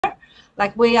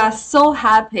Like we are so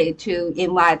happy to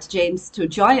invite James to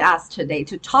join us today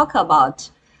to talk about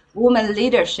women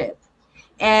leadership.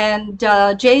 And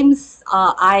James,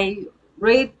 I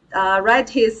read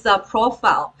his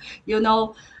profile. You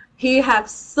know, he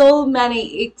has so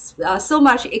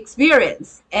much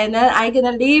experience. And then I'm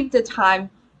gonna leave the time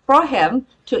for him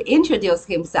to introduce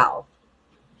himself.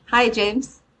 Hi,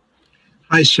 James.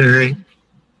 Hi, Sherry.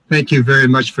 Thank you very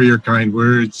much for your kind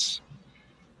words.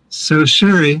 So,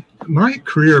 Sherry,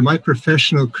 my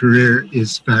professional career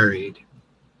is varied.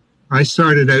 I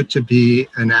started out to be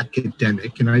an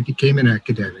academic, and I became an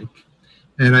academic.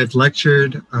 And I've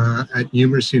lectured at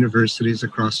numerous universities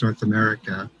across North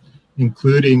America,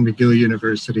 including McGill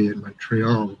University in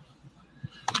Montreal.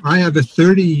 I have a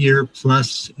 30-year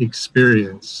plus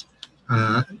experience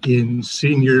in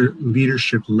senior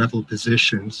leadership level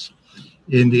positions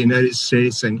in the United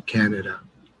States and Canada,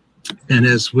 and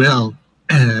as well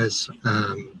as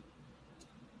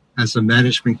a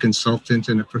management consultant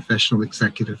and a professional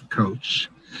executive coach.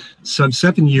 Some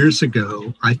 7 years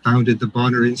ago, I founded the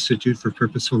Bonner Institute for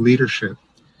Purposeful Leadership.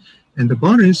 And the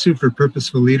Bonner Institute for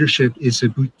Purposeful Leadership is a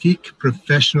boutique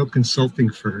professional consulting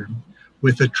firm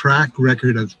with a track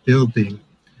record of building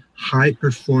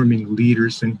high-performing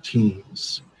leaders and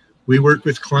teams. We work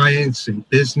with clients in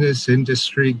business,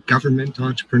 industry, government,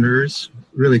 entrepreneurs,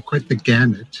 really quite the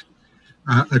gamut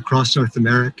across North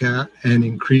America, and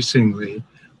increasingly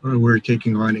we're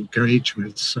taking on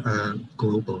engagements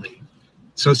globally.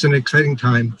 So it's an exciting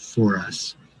time for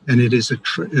us, and it is a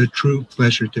true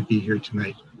pleasure to be here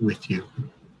tonight with you.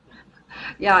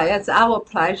 Yeah, it's our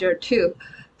pleasure too,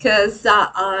 because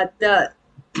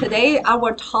today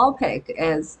our topic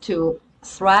is to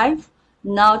thrive,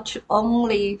 not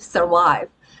only survive.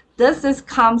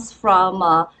 Comes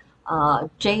from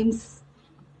James.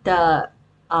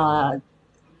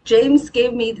 James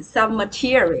gave me some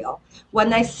material.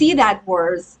 When I see that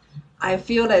words, I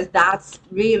feel that that's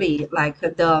really like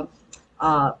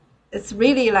it's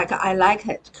really like I like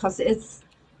it because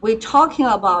we're talking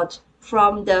about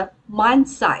from the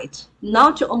mindset,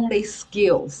 not only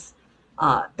skills.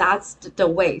 That's the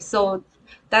way. So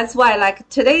that's why like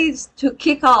today's to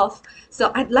kick off.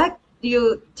 So I'd like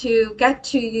you to get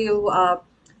to your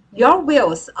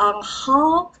views on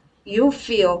how you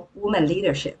feel women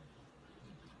leadership.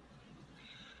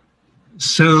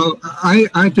 So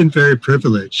I've been very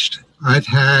privileged. I've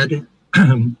had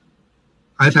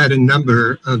a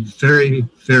number of very,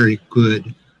 very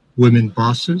good women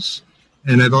bosses,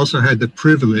 and I've also had the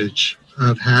privilege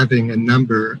of having a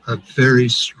number of very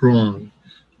strong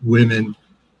women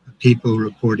people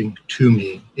reporting to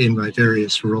me in my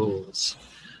various roles.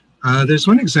 There's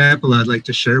one example I'd like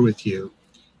to share with you.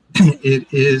 It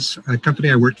is a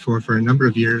company I worked for a number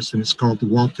of years, and it's called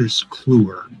Wolters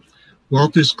Kluwer.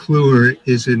 Wolters Kluwer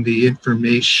is in the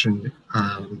information.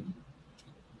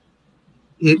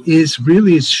 It is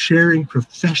really sharing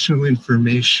professional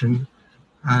information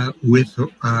with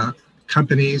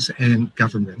companies and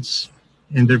governments.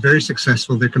 And they're very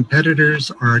successful. Their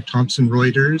competitors are Thomson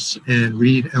Reuters and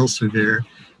Reed Elsevier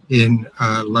in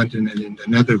London and in the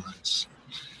Netherlands.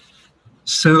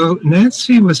 So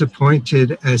Nancy was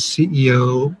appointed as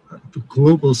CEO, the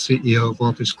global CEO of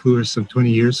Wolters Kluwer some 20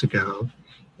 years ago.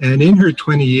 And in her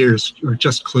 20 years, or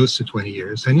just close to 20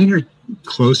 years, and in her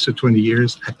close to 20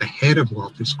 years at the head of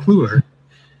Wolters Kluwer,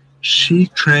 she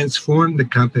transformed the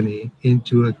company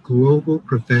into a global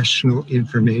professional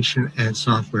information and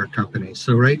software company.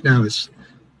 So right now it's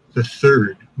the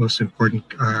third most important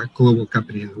global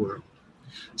company in the world.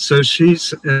 So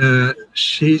she's a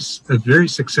very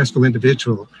successful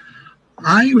individual.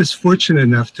 I was fortunate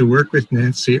enough to work with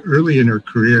Nancy early in her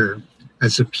career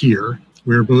as a peer.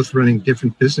 We were both running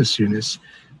different business units.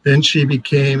 Then she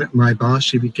became my boss.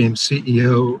 She became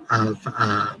CEO of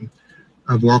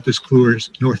Wolters Kluwer's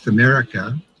North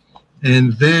America.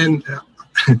 And then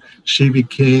she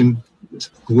became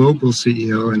global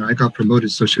CEO, and I got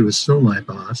promoted, so she was still my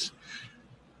boss.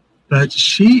 But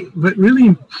what really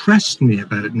impressed me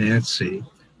about Nancy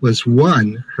was,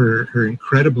 one, her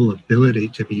incredible ability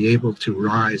to be able to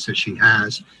rise as she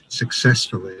has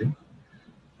successfully,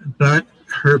 but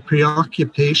her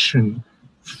preoccupation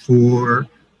for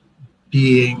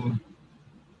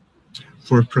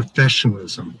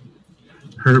professionalism,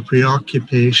 her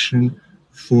preoccupation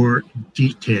for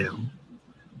detail,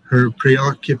 her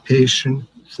preoccupation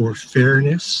for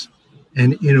fairness,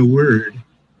 and in a word,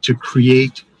 to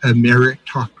create a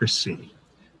meritocracy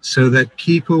so that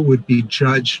people would be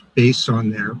judged based on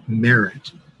their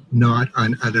merit, not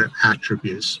on other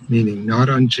attributes, meaning not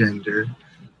on gender,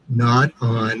 not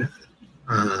on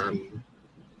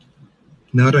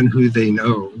who they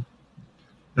know,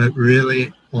 but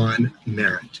really on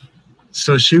merit.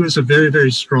 So she was a very,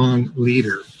 very strong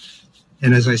leader.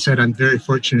 And as I said, I'm very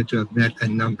fortunate to have met a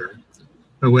number.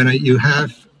 But when you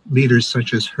have leaders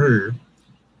such as her,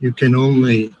 you can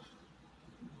only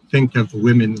think of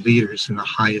women leaders in the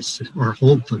highest, or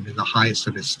hold them in the highest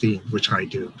of esteem, which I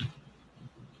do.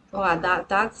 Wow,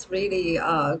 that's really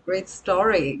a great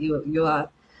story you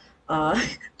are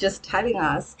just telling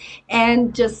us.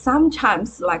 And just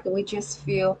sometimes, like we just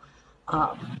feel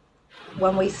uh,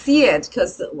 when we see it,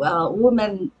 because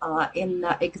women in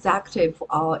the executive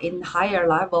or in higher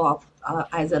level of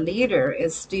as a leader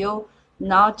is still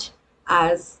not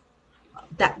as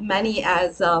that many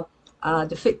as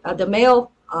the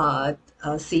male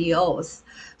CEOs.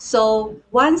 So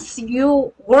once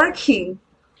you working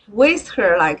with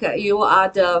her, like you are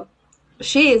the,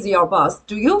 she is your boss.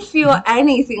 Do you feel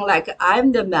anything like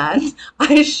I'm the man?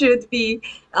 I should be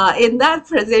in that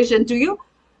position. Do you,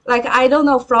 like, I don't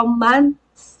know, from man's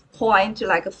point,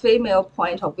 like a female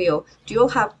point of view, do you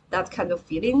have that kind of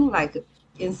feeling, like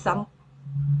in some?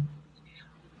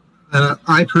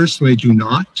 I personally do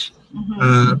not.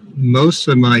 Mm-hmm. Most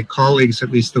of my colleagues,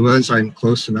 at least the ones I'm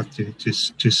close enough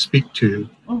to speak to,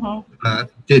 Mm-hmm.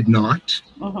 did not.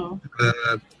 Mm-hmm.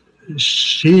 Uh,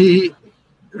 she,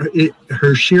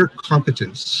 her sheer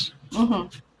competence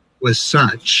Mm-hmm. was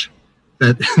such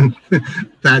that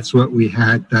that's what we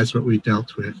had, that's what we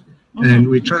dealt with, and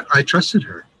Mm-hmm. I trusted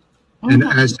her, and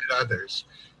Mm-hmm. as did others.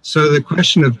 So the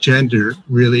question of gender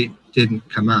really didn't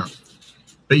come up.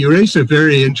 But you raised a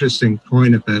very interesting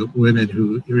point about women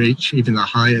who reach even the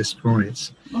highest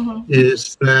points, Mm-hmm.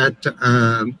 is that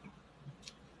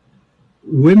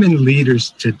women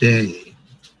leaders today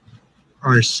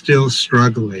are still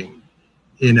struggling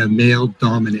in a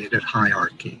male-dominated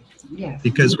hierarchy. Yes.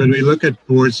 Because when we look at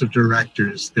boards of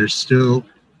directors, they're still,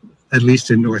 at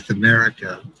least in North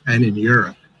America and in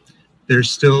Europe, they're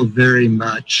still very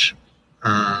much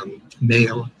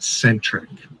male-centric.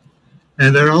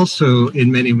 And they're also,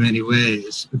 in many, many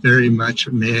ways, very much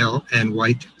male and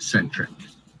white-centric.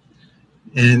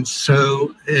 And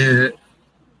so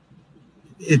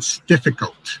it's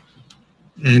difficult.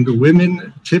 And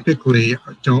women typically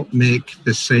don't make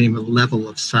the same level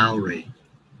of salary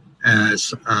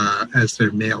as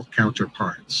their male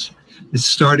counterparts. It's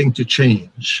starting to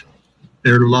change.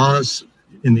 There are laws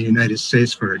in the United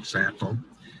States, for example,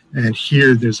 and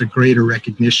here there's a greater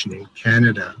recognition in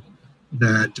Canada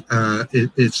that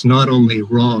it's not only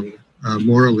wrong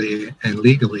morally and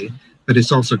legally, but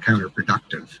it's also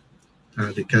counterproductive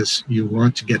because you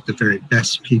want to get the very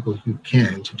best people you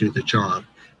can to do the job.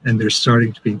 And there's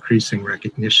starting to be increasing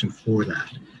recognition for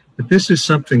that. But this is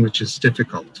something which is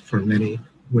difficult for many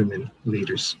women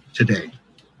leaders today.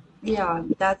 Yeah,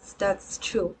 that's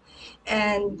true.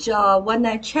 And when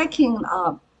I checking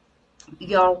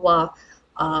your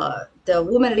the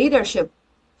women leadership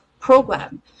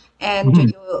program, and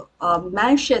Mhm. you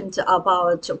mentioned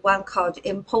about one called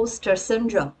imposter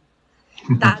syndrome.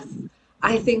 That's,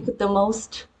 I think, the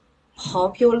most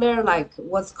popular, like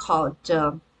what's called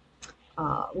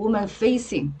woman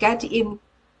facing, get in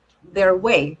their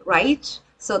way, right?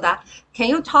 So that, can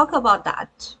you talk about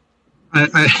that?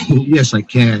 Yes, I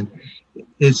can.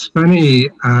 It's funny.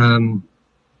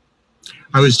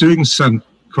 I was doing some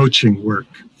coaching work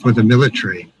for the Mm-hmm.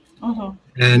 military, Mm-hmm.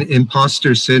 and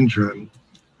imposter syndrome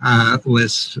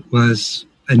was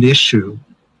an issue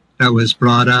that was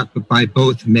brought up by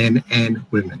both men and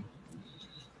women.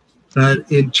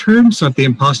 But in terms of the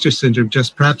imposter syndrome,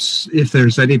 just perhaps if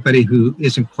there's anybody who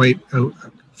isn't quite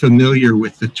familiar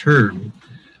with the term,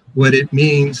 what it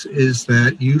means is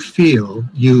that you feel,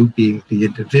 you being the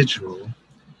individual,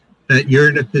 that you're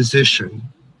in a position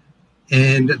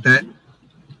and that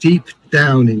deep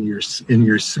down in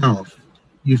yourself,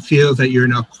 you feel that you're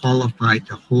not qualified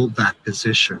to hold that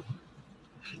position.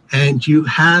 And you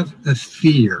have a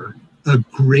fear, a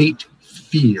great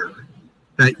fear,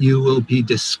 that you will be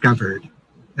discovered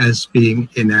as being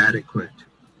inadequate.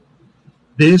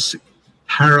 This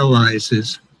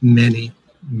paralyzes many,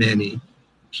 many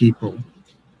people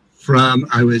from,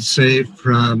 I would say,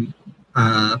 from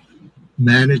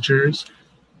managers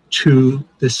to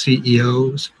the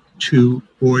CEOs to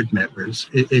board members.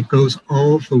 It goes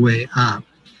all the way up,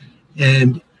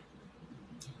 and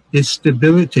it's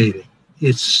debilitating.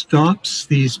 It stops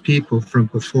these people from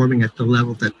performing at the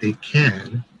level that they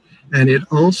can, and it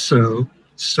also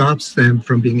stops them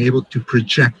from being able to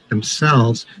project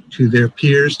themselves to their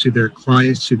peers, to their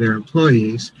clients, to their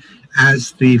employees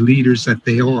as the leaders that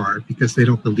they are, because they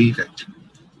don't believe it.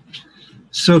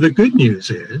 So the good news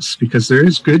is, because there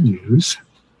is good news,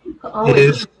 Always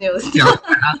is, good news. yeah,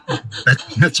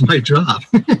 that's my job.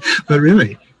 But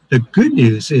really, the good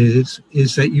news is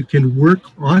that you can work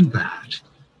on that.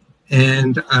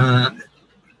 And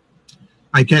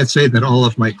I can't say that all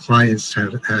of my clients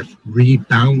have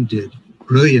rebounded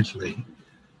brilliantly,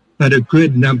 but a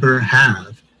good number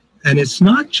have. And it's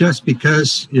not just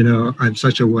because, I'm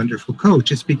such a wonderful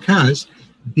coach. It's because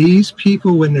these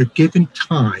people, when they're given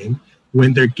time,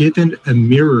 when they're given a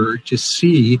mirror to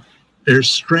see their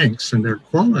strengths and their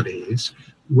qualities,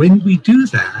 when we do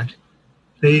that,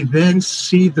 they then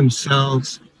see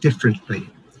themselves differently.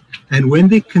 And when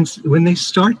they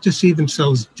start to see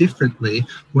themselves differently,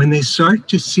 when they start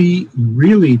to see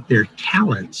really their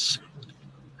talents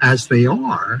as they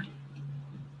are,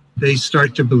 they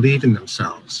start to believe in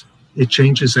themselves. It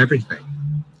changes everything.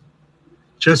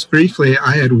 Just briefly,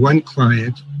 I had one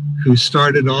client who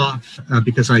started off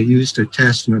because I used a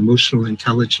test, an emotional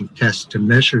intelligence test, to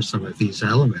measure some of these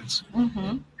elements. Mm-hmm.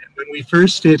 And when we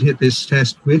first did this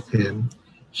test with him,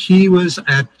 he was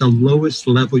at the lowest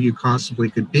level you possibly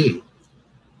could be.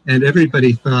 And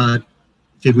everybody thought,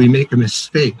 did we make a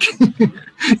mistake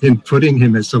in putting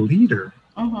him as a leader?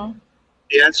 Mm-hmm.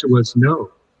 The answer was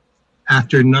no.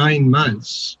 After 9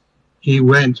 months, he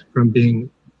went from being,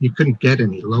 you couldn't get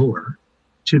any lower,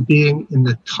 to being in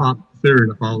the top third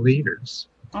of all leaders.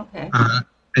 Okay.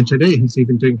 And today he's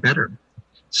even doing better.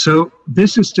 So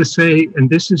this is to say, and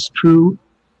this is true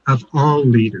of all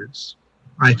leaders.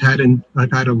 I've had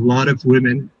a lot of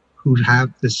women who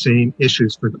have the same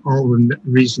issues for all the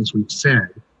reasons we've said,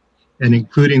 and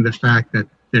including the fact that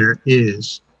there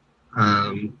is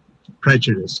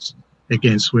prejudice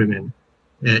against women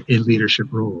in leadership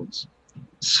roles.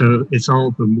 So it's all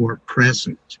the more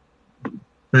present.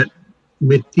 But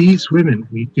with these women,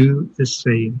 we do the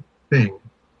same thing.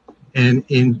 And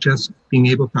in just being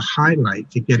able to highlight,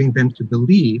 to getting them to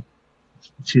believe,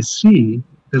 to see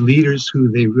the leaders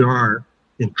who they are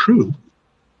in truth,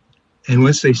 and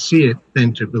once they see it,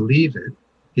 then to believe it,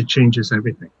 it changes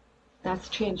everything. That's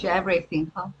changed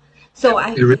everything, huh? So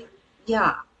I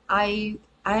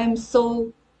am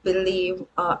so believe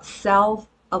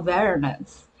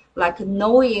self-awareness, like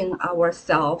knowing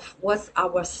ourselves, what's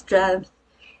our strength,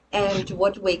 and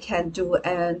what we can do,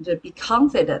 and be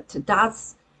confident.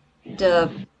 That's the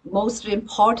most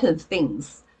important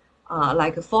things,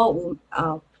 like for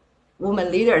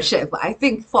women leadership. I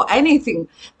think for anything,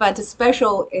 but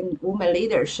special in women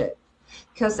leadership.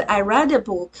 Because I read a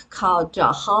book called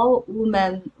How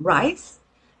Women Rise,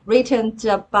 written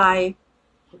by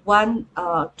one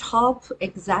top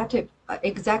executive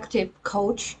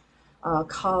coach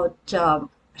called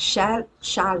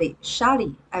Shali,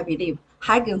 I believe,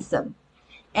 Higginson.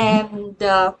 And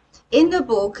in the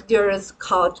book, there is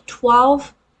called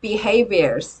 12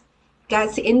 behaviors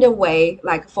gets in the way,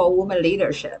 like for women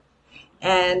leadership.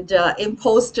 And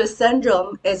imposter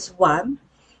syndrome is one.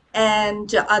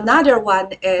 And another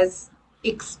one is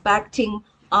expecting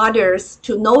others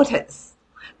to notice.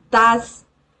 That's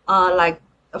like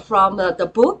from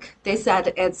the book, they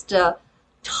said it's the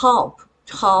top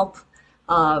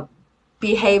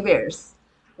behaviors,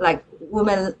 like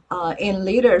women in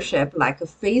leadership, like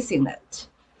facing it.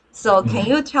 So can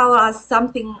you tell us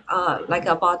something like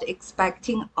about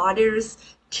expecting others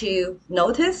to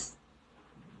notice?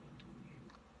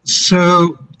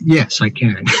 So, yes, I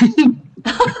can.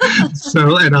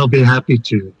 And I'll be happy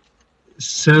to.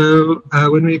 So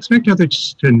when we expect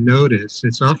others to notice,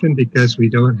 it's often because we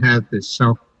don't have this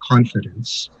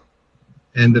self-confidence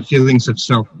and the feelings of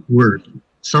self-worth.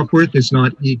 Self-worth is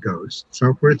not egos.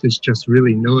 Self-worth is just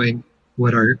really knowing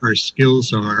what our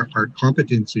skills are, our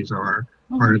competencies are,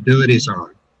 our abilities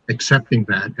are, accepting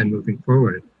that and moving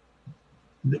forward.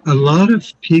 A lot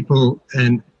of people,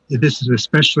 and this is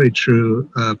especially true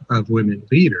of women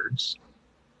leaders,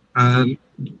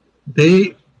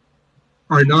 they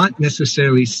are not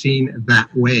necessarily seen that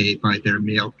way by their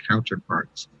male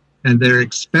counterparts. And they're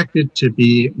expected to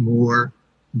be more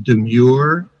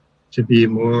demure, to be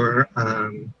more,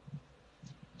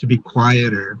 to be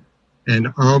quieter,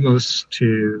 and almost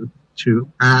to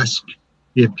ask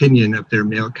the opinion of their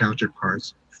male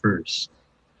counterparts first.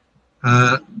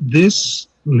 This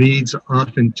leads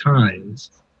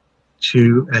oftentimes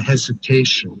to a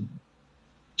hesitation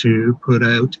to put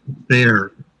out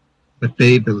what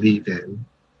they believe in,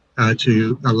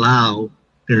 to allow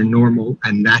their normal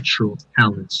and natural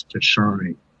talents to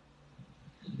shine.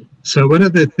 So one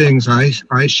of the things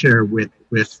I share with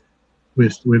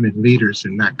women leaders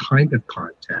in that kind of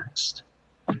context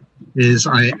is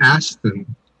I ask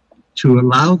them to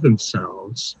allow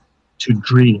themselves to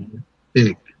dream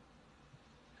big.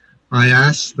 I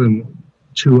ask them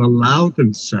to allow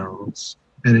themselves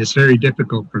and it's very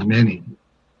difficult for many,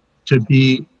 to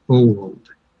be bold.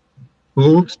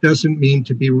 Bold doesn't mean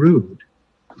to be rude.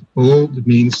 Bold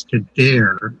means to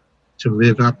dare to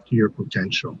live up to your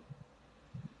potential.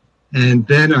 And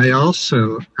then I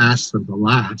also ask them the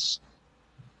last,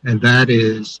 and that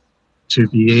is to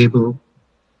be able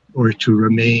or to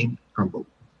remain humble.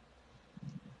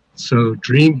 So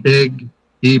dream big,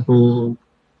 be bold,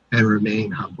 and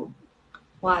remain humble.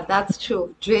 Wow, that's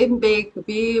true. Dream big,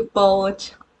 be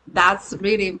bold. That's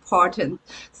really important.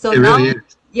 So It now, really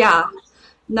is. yeah,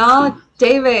 now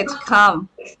David, come.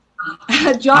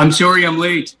 John, I'm sorry I'm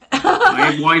late. I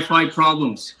have Wi-Fi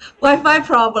problems. Wi-Fi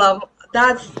problem.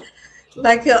 That's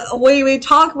like we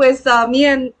talk with me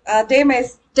and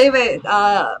David,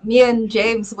 me and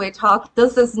James. We talk.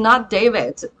 This is not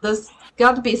David. This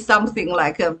got to be something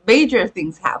like a major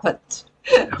things happened.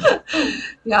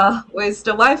 Yeah, with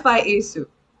the Wi-Fi issue.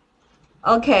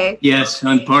 Okay. Yes,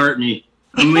 pardon me.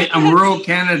 I'm rural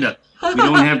Canada. We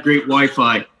don't have great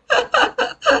Wi-Fi.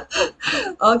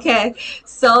 Okay,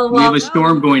 so We have a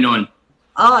storm going on.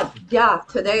 oh yeah,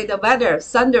 today the weather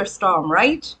thunderstorm,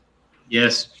 right?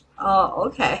 Yes. Oh,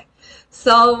 okay.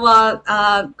 So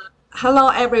hello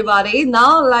everybody.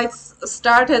 Now let's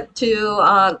start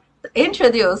to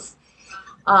introduce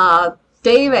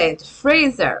David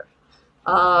Fraser.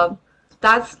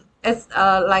 That's it's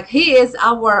like he is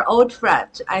our old friend.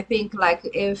 I think like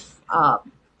if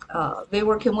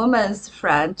WeWorking Women's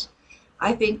friend.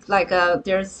 I think like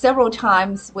there's several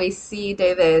times we see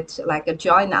David like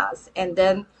join us, and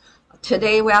then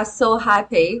today we are so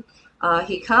happy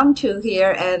he come to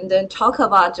here and then talk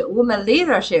about women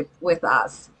leadership with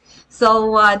us.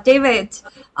 So David,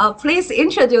 please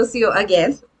introduce you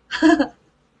again.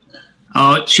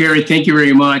 Sherry, thank you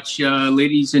very much.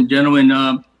 Ladies and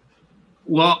gentlemen,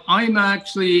 well, I'm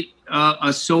actually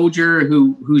a soldier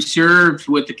who served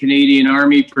with the Canadian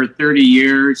Army for 30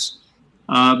 years.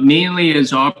 Mainly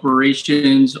as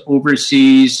operations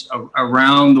overseas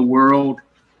around the world,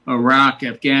 Iraq,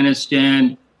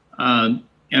 Afghanistan,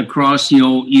 across,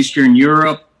 Eastern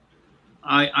Europe.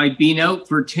 I've been out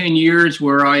for 10 years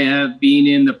where I have been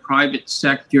in the private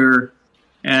sector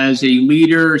as a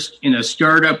leader in a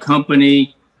startup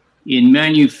company, in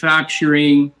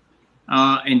manufacturing,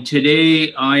 and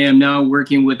today I am now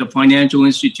working with a financial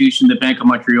institution, the Bank of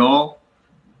Montreal.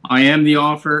 I am the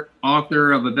author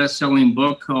of a best-selling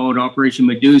book called Operation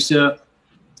Medusa,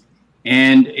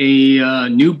 and a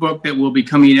new book that will be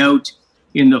coming out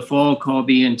in the fall called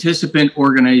The Anticipant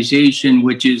Organization,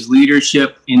 which is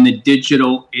leadership in the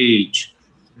digital age.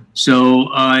 So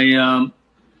I am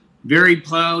very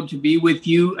proud to be with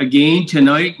you again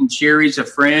tonight, and Sherry's a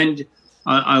friend.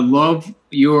 I love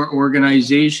your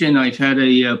organization. I've had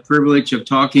a privilege of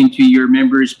talking to your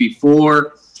members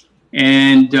before,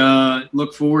 and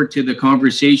look forward to the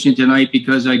conversation tonight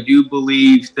because I do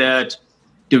believe that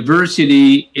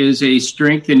diversity is a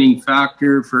strengthening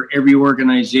factor for every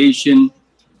organization,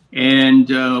 and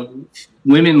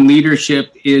women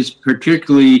leadership is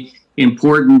particularly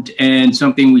important and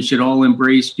something we should all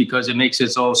embrace because it makes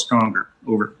us all stronger.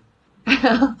 Over.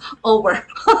 Over.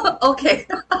 Okay.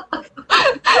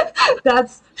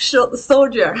 That's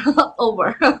soldier.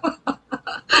 Over.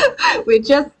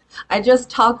 I just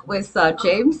talked with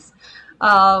James.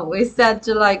 We said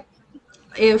like,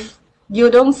 if you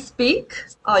don't speak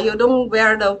or you don't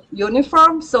wear the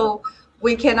uniform, so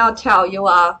we cannot tell you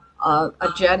are a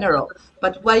general.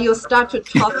 But when you start to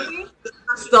talking,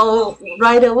 so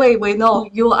right away we know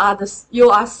you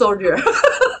are soldier.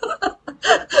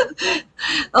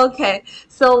 Okay,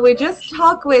 so we just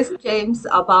talked with James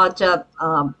about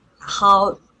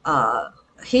how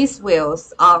his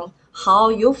views on how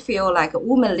you feel like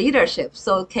woman leadership.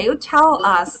 So can you tell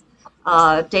us,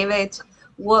 David,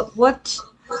 what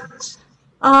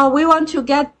we want to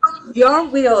get your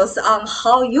views on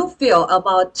how you feel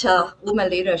about woman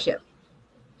leadership?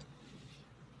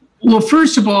 Well,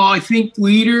 first of all, I think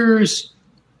leaders,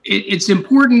 it's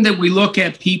important that we look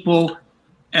at people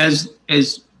as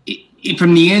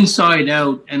from the inside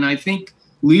out. And I think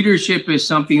leadership is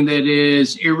something that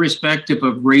is irrespective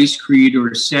of race, creed,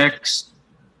 or sex.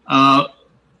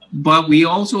 But we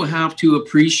also have to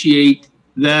appreciate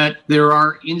that there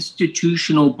are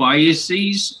institutional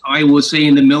biases. I will say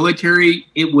in the military,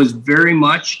 it was very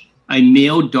much a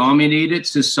male-dominated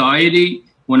society.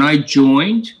 When I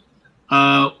joined,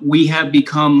 we have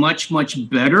become much, much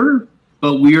better,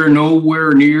 but we are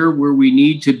nowhere near where we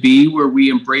need to be, where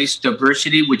we embrace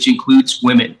diversity, which includes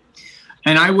women.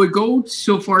 And I would go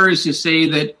so far as to say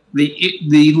that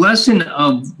the lesson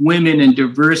of women and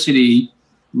diversity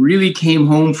really came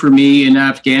home for me in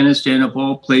Afghanistan, of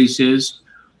all places,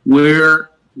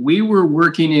 where we were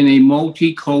working in a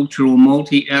multicultural,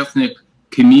 multi-ethnic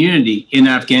community in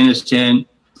Afghanistan,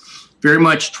 very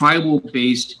much tribal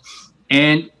based.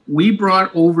 And we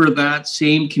brought over that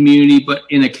same community, but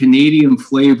in a Canadian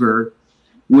flavor,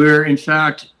 where in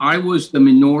fact I was the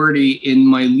minority in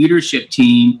my leadership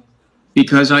team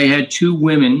because I had two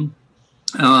women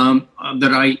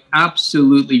that I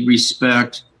absolutely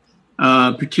respect,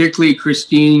 particularly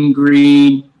Christine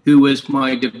Green, who was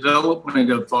my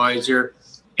development advisor.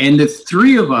 And the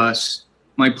three of us,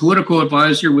 my political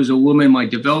advisor was a woman, my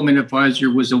development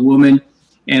advisor was a woman,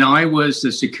 and I was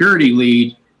the security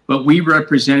lead, but we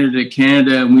represented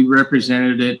Canada, and we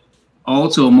represented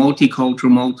also a multicultural,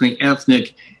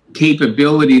 multi-ethnic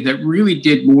capability that really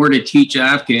did more to teach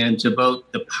Afghans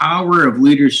about the power of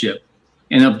leadership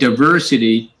and of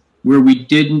diversity, where we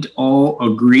didn't all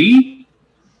agree.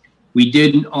 We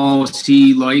didn't all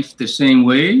see life the same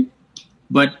way,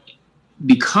 but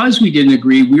because we didn't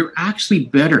agree, we were actually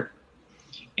better.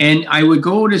 And I would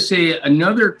go to say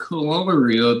another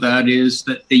corollary of that is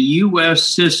that the U.S.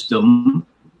 system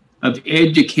of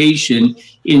education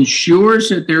ensures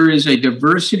that there is a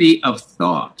diversity of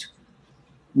thought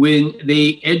when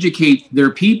they educate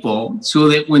their people, so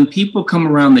that when people come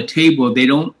around the table, they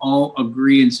don't all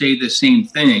agree and say the same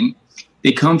thing.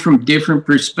 They come from different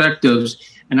perspectives.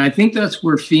 And I think that's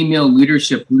where female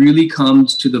leadership really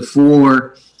comes to the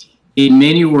fore in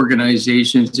many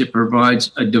organizations. It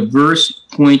provides a diverse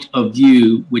point of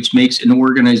view, which makes an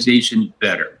organization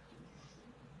better.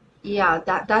 Yeah,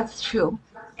 that's true.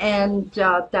 And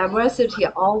diversity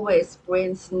always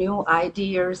brings new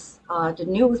ideas, the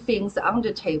new things on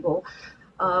the table.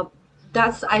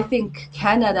 That's, I think,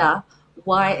 Canada,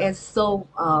 why it's so,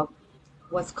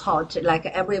 what's called, like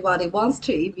everybody wants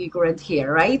to immigrate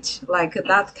here, right? Like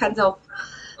that kind of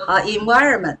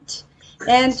environment.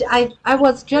 And I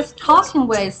was just talking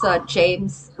with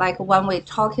James, like when we're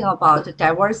talking about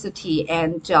diversity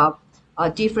and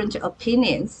different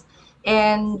opinions.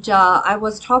 And I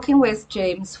was talking with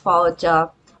James for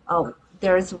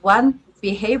there's one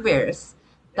behaviors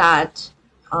that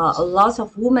a lot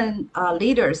of women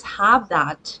leaders have,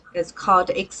 that is called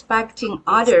expecting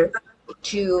others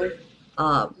to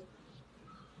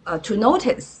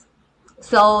notice.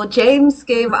 So James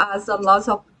gave us a lot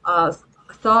of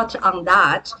thought on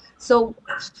that. So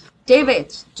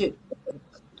David,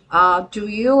 do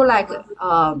you like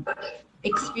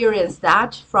experience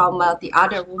that from the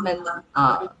other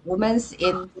women's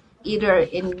in either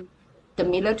in the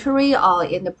military or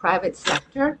in the private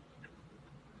sector?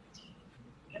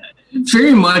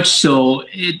 Very much so.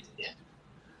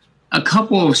 A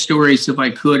couple of stories, if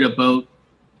I could, about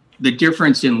the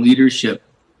difference in leadership.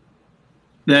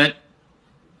 That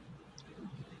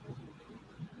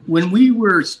when we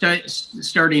were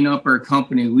starting up our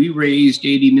company, we raised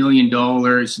 $80 million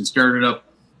and started up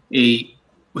a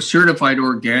certified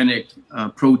organic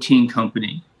protein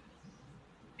company.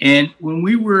 And when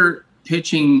we were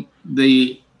pitching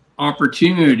the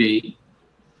opportunity,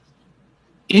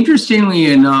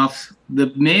 interestingly enough,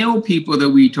 the male people that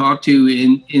we talked to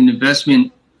in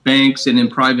investment banks and in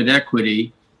private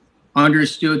equity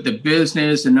understood the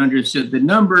business and understood the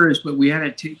numbers, but we had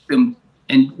to take them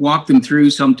and walk them through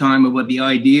sometime about the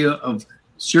idea of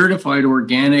certified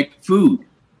organic food.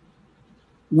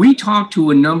 We talked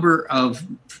to a number of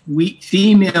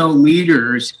female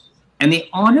leaders, and they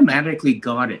automatically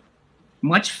got it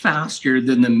much faster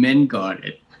than the men got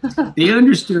it. They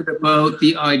understood about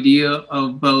the idea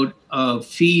about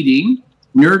feeding,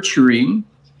 nurturing,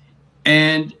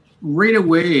 and right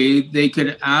away they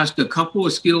could ask a couple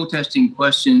of skill testing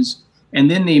questions, and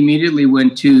then they immediately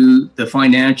went to the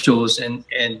financials and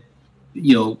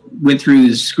went through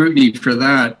the scrutiny for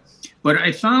that. But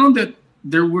I found that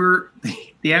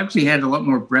they actually had a lot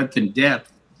more breadth and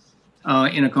depth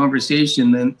in a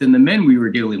conversation than the men we were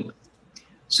dealing with.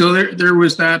 So there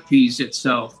was that piece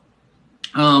itself.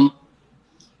 And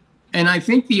I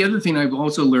think the other thing I've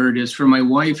also learned is from my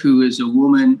wife, who is a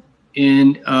woman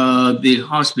in the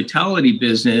hospitality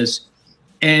business,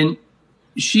 and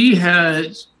she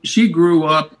grew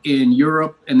up in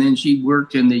Europe, and then she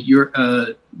worked in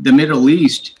the Middle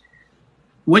East.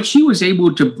 What she was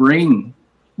able to bring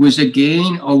was,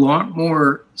 again, a lot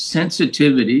more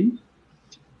sensitivity,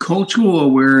 cultural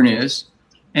awareness,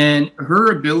 and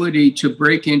her ability to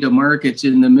break into markets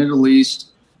in the Middle East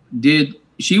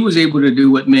she was able to do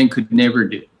what men could never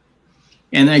do.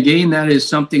 And again, that is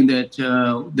something that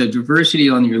the diversity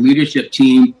on your leadership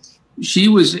team, she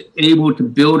was able to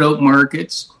build out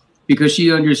markets because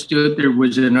she understood there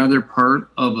was another part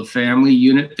of a family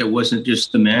unit that wasn't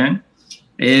just the man.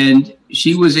 And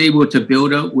she was able to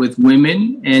build out with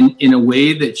women and in a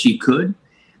way that she could.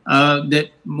 that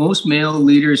most male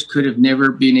leaders could have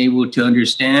never been able to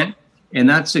understand. And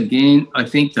that's, again, I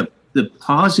think the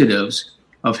positives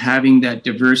of having that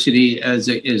diversity as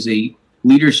a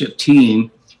leadership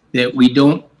team that we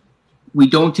don't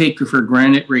take for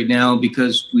granted right now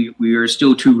because we are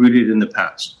still too rooted in the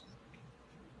past.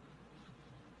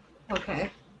 Okay.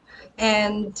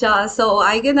 And so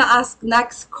I'm going to ask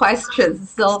next question.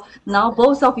 So now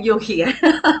both of you here.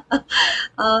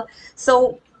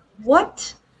 So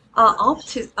what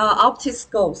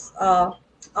obstacles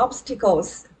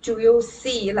do you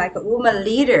see like a woman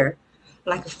leader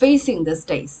like facing these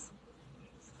days?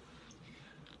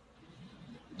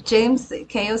 James,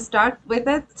 can you start with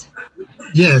it?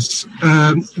 Yes.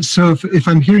 So if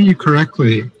I'm hearing you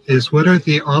correctly, is what are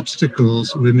the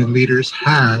obstacles women leaders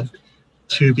have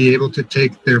to be able to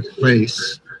take their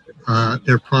place,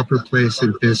 their proper place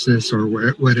in business or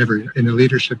whatever, in a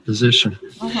leadership position?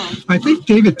 I think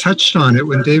David touched on it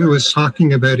when David was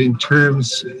talking about in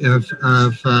terms of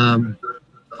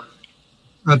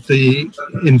the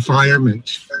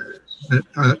environment,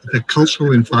 the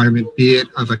cultural environment, be it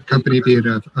of a company, be it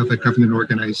of a government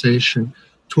organization,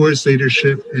 towards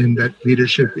leadership, and that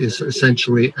leadership is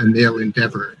essentially a male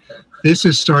endeavor. This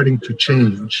is starting to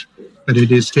change, but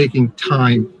it is taking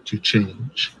time to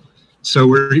change. So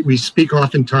we speak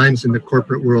oftentimes in the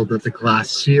corporate world of the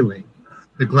glass ceiling.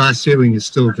 The glass ceiling is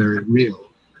still very real.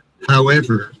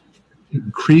 However,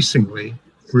 increasingly,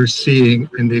 we're seeing,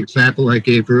 in the example I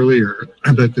gave earlier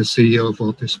about the CEO of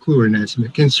Wolters Kluwer, Nancy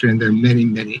McKinstry, and there are many,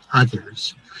 many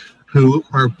others who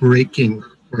are breaking,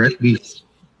 or at least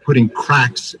putting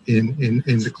cracks in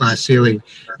the glass ceiling,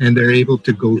 and they're able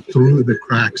to go through the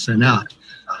cracks and out.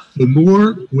 The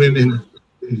more women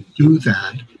who do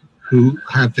that, who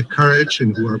have the courage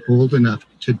and who are bold enough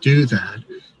to do that,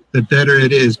 the better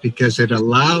it is, because it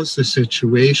allows the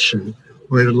situation,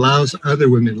 or it allows other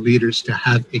women leaders to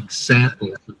have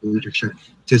examples of leadership,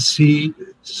 to see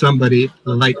somebody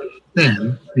like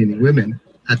them, meaning women,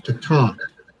 at the top.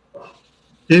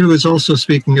 David was also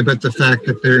speaking about the fact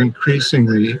that there are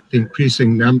the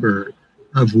increasing number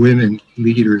of women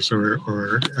leaders,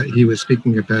 or he was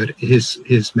speaking about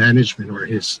his management or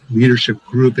his leadership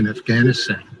group in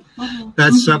Afghanistan.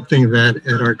 That's something that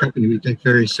at our company we take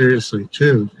very seriously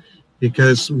too,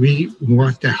 because we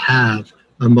want to have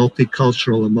a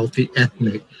multicultural, a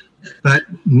multi-ethnic, but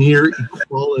near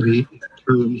equality in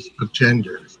terms of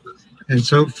gender. And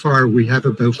so far, we have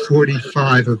about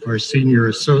 45 of our senior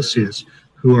associates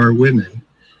who are women.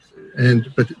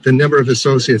 But the number of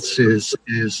associates is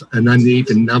an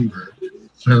uneven number.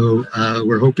 So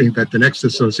we're hoping that the next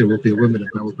associate will be a woman, and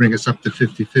that will bring us up to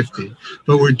 50-50.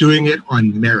 But we're doing it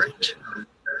on merit.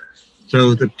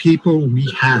 So the people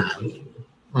we have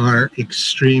are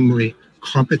extremely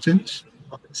competent,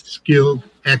 skilled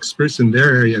experts in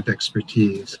their area of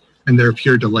expertise, and they're a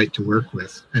pure delight to work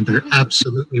with, and they're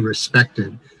absolutely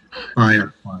respected by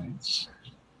our clients.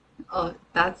 Oh,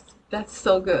 that's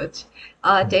so good.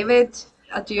 David,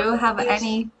 do you have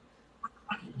any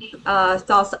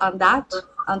thoughts on that,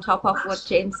 on top of what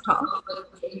James talked?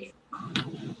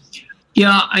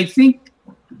 Yeah, I think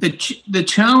the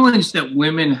challenge that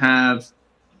women have,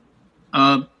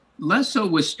 less so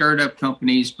with startup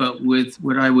companies, but with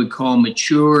what I would call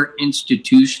mature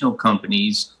institutional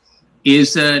companies,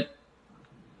 is that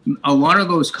a lot of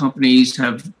those companies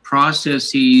have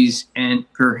processes and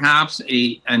perhaps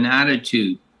an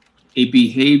attitude, a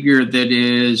behavior that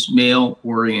is male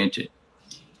oriented.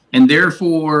 And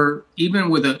therefore, even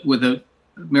with a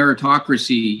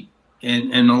meritocracy,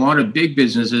 and a lot of big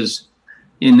businesses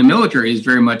in the military is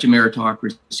very much a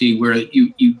meritocracy where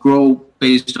you grow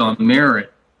based on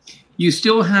merit, you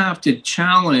still have to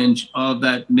challenge of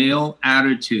that male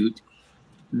attitude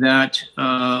that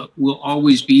will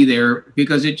always be there,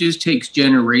 because it just takes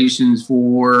generations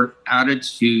for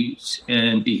attitudes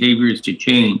and behaviors to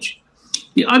change.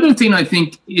 The other thing I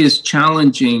think is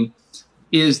challenging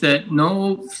is that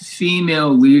no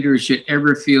female leader should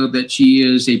ever feel that she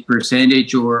is a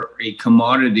percentage or a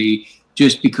commodity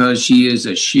just because she is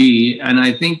a she. And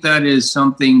I think that is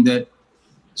something that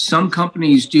some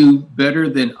companies do better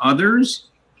than others.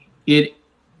 It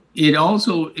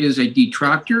also is a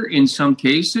detractor in some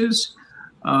cases,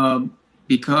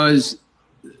 because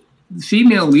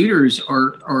female leaders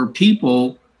are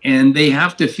people, and they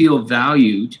have to feel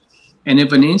valued. And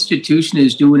if an institution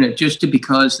is doing it just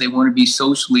because they want to be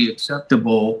socially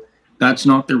acceptable, that's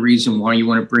not the reason why you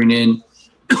want to bring in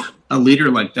a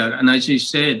leader like that. And as you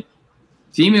said,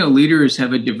 female leaders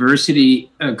have a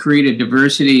diversity, create a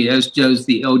diversity, as does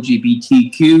the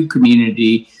LGBTQ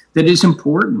community, that is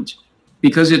important.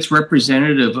 because it's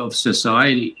representative of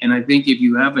society. And I think if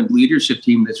you have a leadership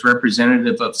team that's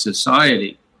representative of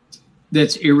society,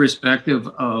 that's irrespective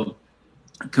of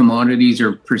commodities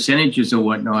or percentages or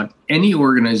whatnot, any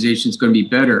organization is going to be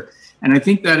better. And I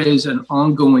think that is an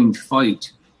ongoing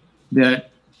fight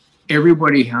that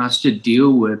everybody has to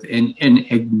deal with and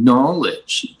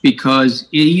acknowledge, because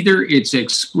either it's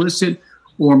explicit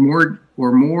or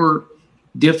more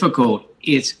difficult,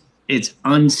 it's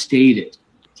unstated.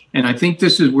 And I think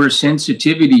this is where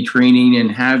sensitivity training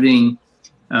and having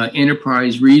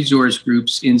enterprise resource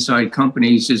groups inside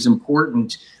companies is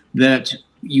important, that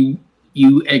you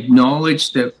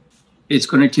acknowledge that it's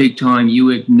going to take time. You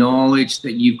acknowledge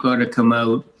that you've got to come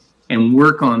out and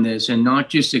work on this, and not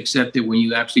just accept it when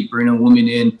you actually bring a woman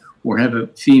in or have a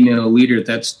female leader.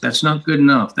 That's not good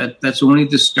enough. That's only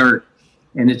the start,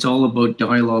 and it's all about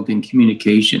dialogue and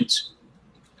communications.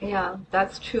 Yeah,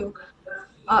 that's true.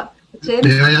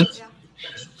 James?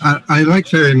 I like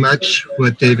very much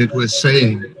what David was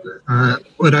saying.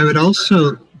 What I would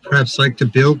also perhaps like to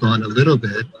build on a little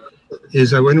bit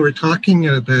is that when we're talking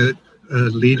about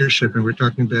leadership and we're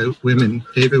talking about women,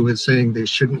 David was saying we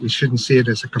shouldn't see it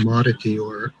as a commodity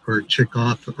or check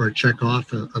off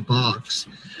a box.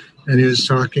 And he was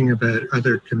talking about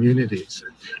other communities,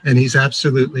 and he's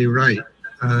absolutely right.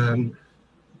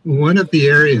 One of the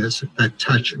areas that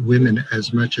touch women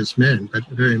as much as men, but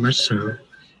very much so,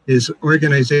 is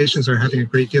organizations are having a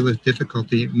great deal of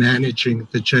difficulty managing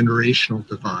the generational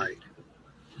divide.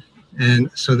 And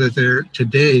so that there are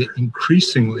today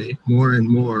increasingly more and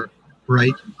more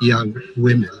bright young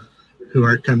women who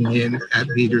are coming in at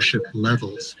leadership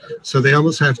levels. So they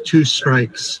almost have two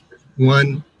strikes: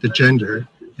 one, the gender,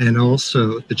 and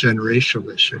also the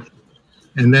generational issue.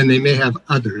 And then they may have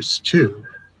others too,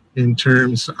 in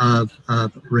terms of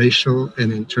racial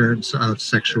and in terms of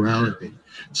sexuality.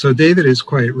 So David is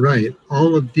quite right.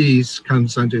 All of these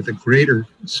comes under the greater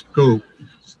scope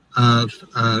of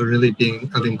really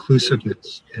being of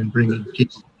inclusiveness and bringing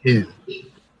people in.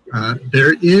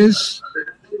 There is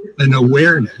an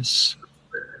awareness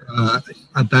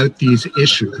about these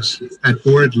issues at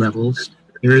board levels.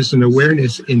 There is an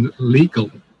awareness in legal,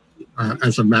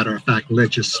 as a matter of fact,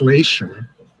 legislation,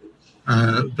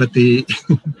 but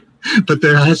but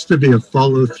there has to be a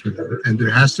follow through, and there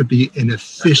has to be an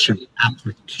efficient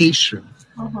application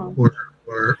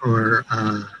or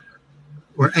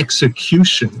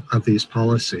execution of these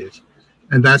policies,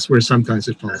 and that's where sometimes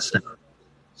it falls down.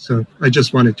 So I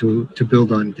just wanted to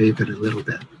build on David a little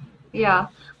bit. Yeah,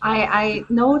 I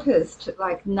noticed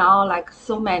now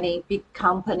so many big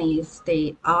companies,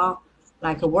 they are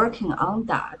working on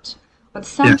that, but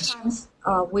sometimes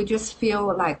we just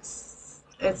feel like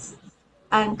it's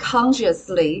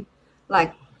unconsciously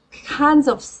kinds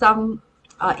of some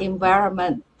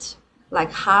environment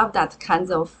have that kind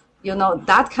of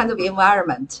that kind of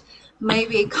environment.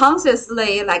 Maybe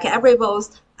consciously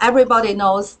everybody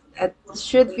knows it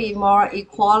should be more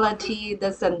equality,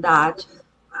 this and that,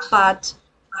 but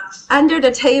under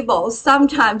the table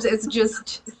sometimes it's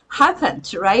just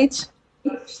happened, right?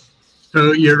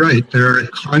 So you're right, there are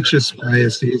conscious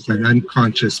biases and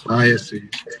unconscious biases.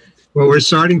 What we're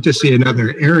starting to see in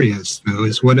other areas, though,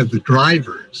 is one of the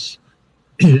drivers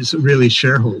is really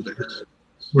shareholders.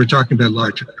 We're talking about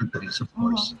larger companies, of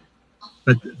course.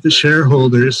 But the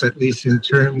shareholders, at least in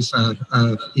terms of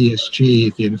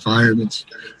ESG, the environment,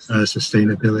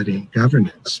 sustainability, and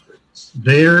governance,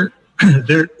 they're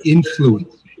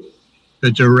influencing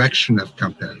the direction of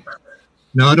companies,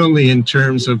 not only in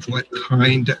terms of what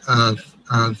kind of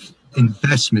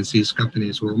investments these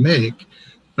companies will make,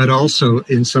 but also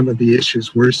in some of the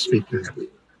issues we're speaking of.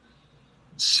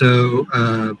 So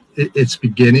it's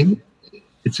beginning,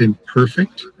 it's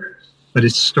imperfect, but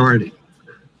it's starting.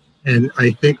 And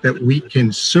I think that we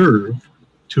can serve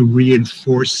to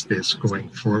reinforce this going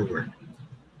forward.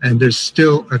 And there's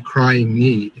still a crying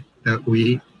need that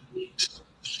we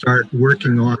start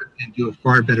working on and do a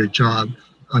far better job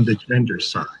on the gender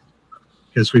side,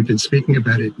 because we've been speaking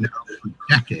about it now for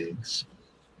decades.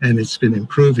 And it's been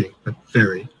improving, but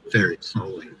very, very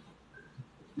slowly.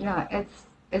 Yeah,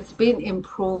 it's been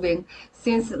improving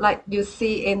since, you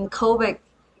see in COVID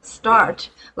start,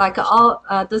 all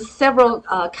the several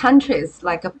countries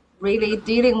really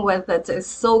dealing with it is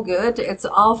so good. It's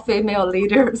all female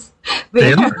leaders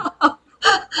there.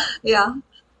 Yeah.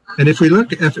 And if we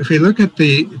look at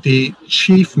the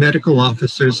chief medical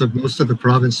officers of most of the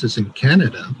provinces in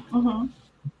Canada,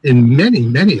 in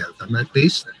many of them at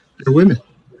least, they're women.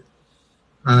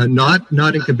 Not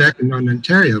in Quebec and not in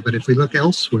Ontario, but if we look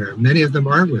elsewhere, many of them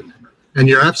are women. And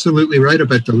you're absolutely right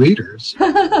about the leaders.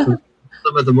 Some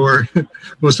some of the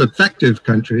most effective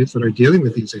countries that are dealing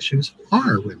with these issues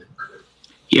are women.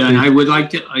 Yeah, and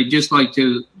I'd just like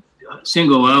to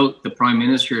single out the Prime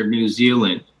Minister of New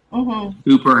Zealand,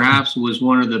 who perhaps was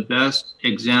one of the best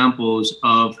examples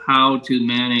of how to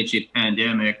manage a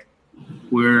pandemic,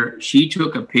 where she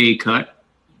took a pay cut,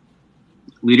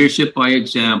 leadership by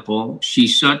example. She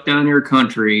shut down her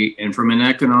country, and from an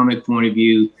economic point of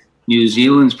view, New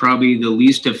Zealand's probably the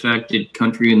least affected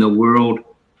country in the world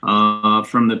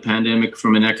from the pandemic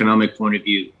from an economic point of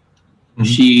view.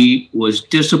 She was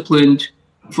disciplined,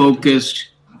 focused,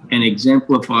 and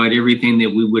exemplified everything that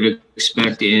we would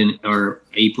expect in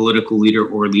a political leader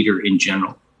or leader in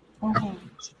general.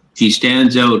 She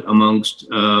stands out amongst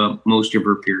most of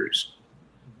her peers.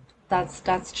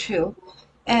 That's true.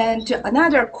 And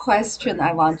another question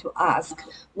I want to ask,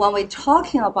 when we're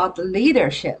talking about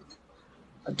leadership,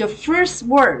 the first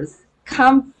words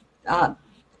come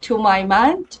to my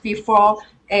mind before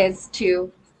is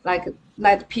to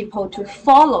let people to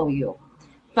follow you.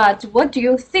 But what do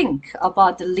you think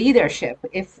about the leadership?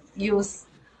 If you use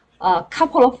a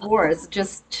couple of words,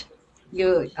 just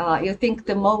you think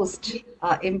the most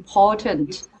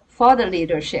important for the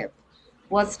leadership,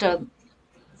 what's the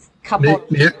couple?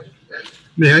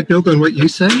 May I build on what you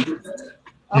said?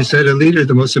 You said a leader,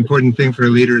 the most important thing for a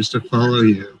leader is to follow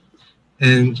you.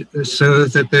 And so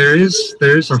that there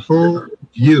is a whole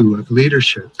view of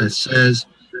leadership that says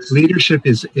leadership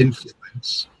is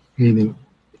influence, meaning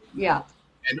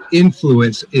and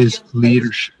influence is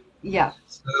leadership. Yeah.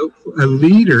 So a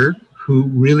leader who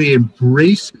really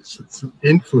embraces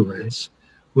influence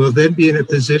will then be in a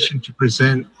position to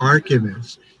present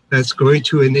arguments that's going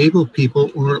to enable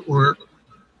people or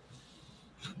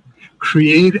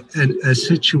create a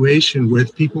situation where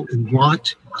people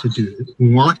want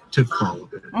to follow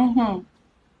it.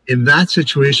 In that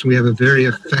situation, we have a very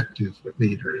effective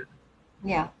leader.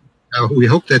 Yeah. Now, we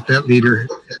hope that leader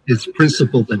is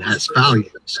principled and has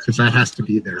values, because that has to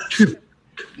be there too.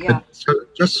 Yeah. But, so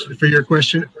just for your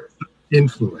question,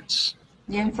 influence.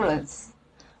 Influence.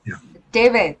 Yeah.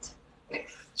 David.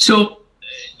 So,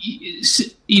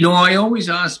 I always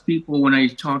ask people when I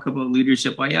talk about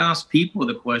leadership, I ask people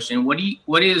the question,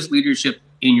 what is leadership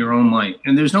in your own mind?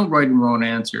 And there's no right and wrong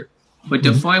answer, but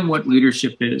define what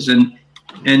leadership is.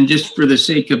 And just for the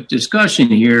sake of discussion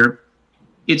here,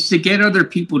 it's to get other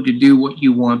people to do what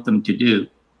you want them to do.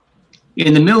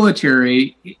 In the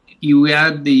military, you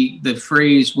add the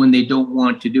phrase when they don't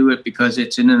want to do it because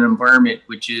it's in an environment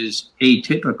which is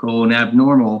atypical and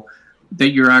abnormal,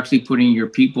 that you're actually putting your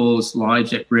people's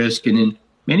lives at risk. And in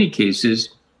many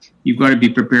cases, you've got to be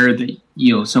prepared that,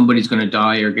 somebody's going to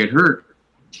die or get hurt.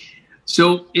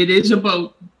 So it is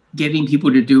about getting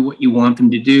people to do what you want them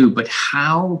to do, but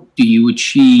how do you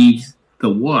achieve the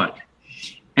what?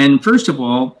 And first of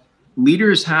all,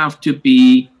 leaders have to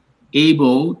be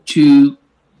able to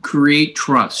create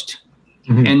trust.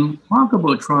 And we talk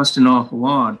about trust an awful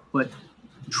lot, but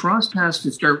trust has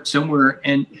to start somewhere.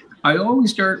 And I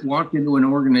always walk into an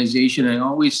organization, I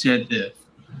always said this: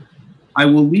 I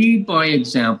will lead by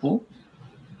example,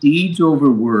 deeds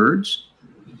over words,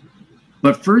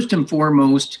 but first and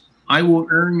foremost, I will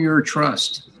earn your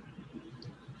trust.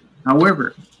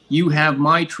 However, you have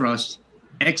my trust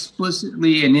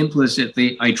explicitly and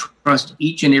implicitly. I trust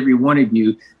each and every one of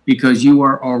you because you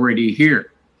are already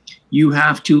here. You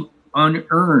have to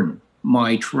unearn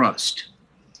my trust.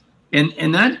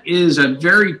 And that is a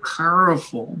very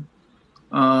powerful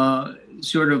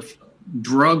sort of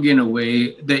drug in a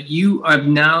way, that you have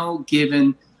now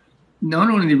given not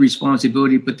only the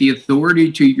responsibility, but the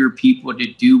authority to your people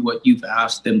to do what you've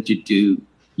asked them to do.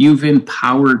 You've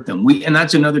empowered them. And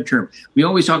that's another term. We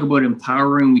always talk about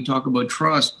empowering, we talk about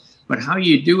trust, but how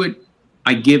you do it,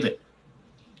 I give it.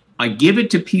 I give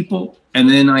it to people, and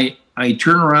then I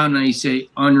turn around and I say,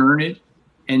 unearn it,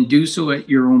 and do so at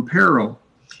your own peril.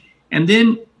 And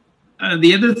then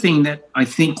the other thing that I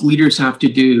think leaders have to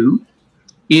do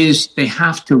is they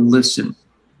have to listen.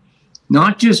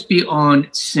 Not just be on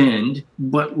send,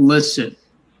 but listen.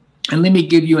 And let me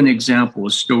give you an example, a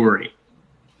story.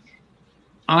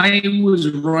 I was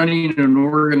running an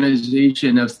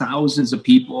organization of thousands of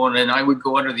people, and then I would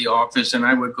go out of the office and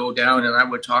I would go down and I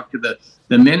would talk to the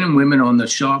men and women on the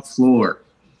shop floor.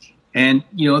 And,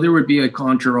 there would be a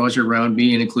entourage around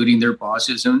me, and including their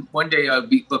bosses. And one day I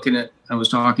was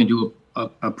talking to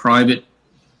a private,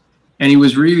 and he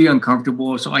was really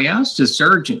uncomfortable. So I asked the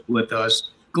sergeant with us,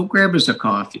 go grab us a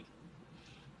coffee.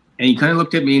 And he kind of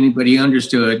looked at me, but he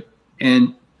understood.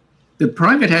 And the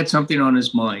private had something on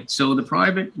his mind. So the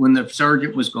private, when the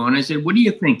sergeant was gone, I said, what do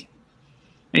you think?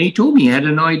 And he told me he had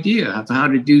an idea of how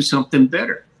to do something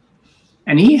better.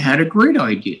 And he had a great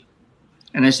idea.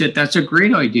 And I said, that's a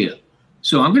great idea.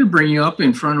 So I'm going to bring you up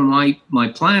in front of my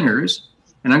planners,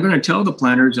 and I'm going to tell the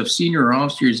planners of senior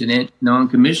officers and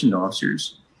non-commissioned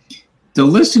officers to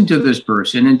listen to this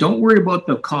person, and don't worry about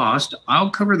the cost.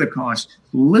 I'll cover the cost.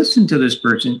 Listen to this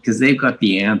person because they've got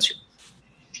the answer.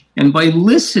 And by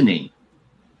listening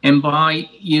and by,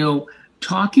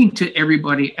 talking to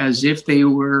everybody as if they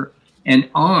were and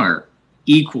are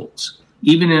equals,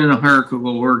 even in a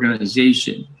hierarchical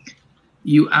organization,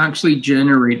 you actually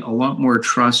generate a lot more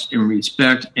trust and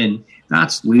respect, and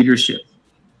that's leadership.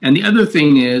 And the other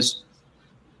thing is,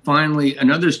 finally,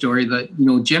 another story that,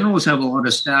 generals have a lot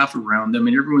of staff around them,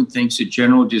 and everyone thinks a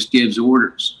general just gives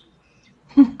orders.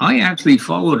 I actually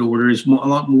followed orders a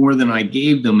lot more than I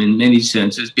gave them in many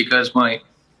senses, because my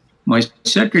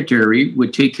secretary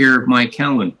would take care of my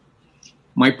calendar.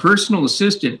 My personal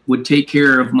assistant would take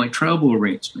care of my travel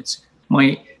arrangements.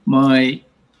 My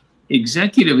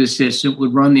executive assistant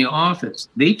would run the office.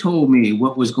 They told me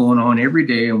what was going on every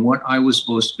day and what I was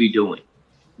supposed to be doing,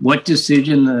 what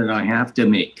decision that I have to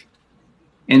make.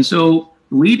 And so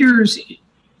leaders,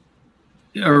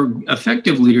 or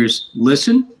effective leaders,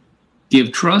 listen,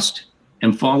 give trust,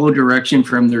 and follow direction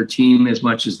from their team as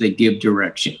much as they give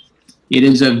direction. It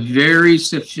is a very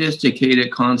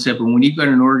sophisticated concept. And when you've got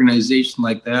an organization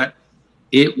like that,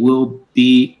 it will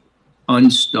be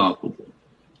unstoppable.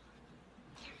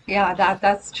 Yeah,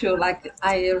 that's true. Like,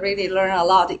 I really learn a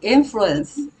lot.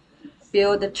 Influence,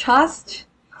 build trust,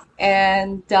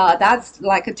 and that's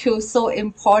like two so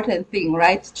important thing,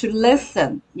 right? To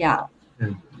listen. Yeah.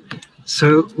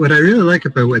 So what I really like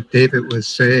about what David was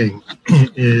saying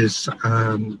is,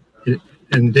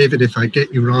 and David, if I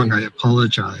get you wrong, I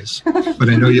apologize, but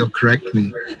I know you'll correct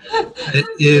me,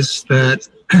 is that...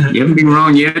 You haven't been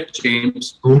wrong yet,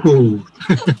 James. Oh,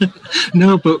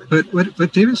 no, but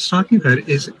what David's talking about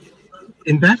is,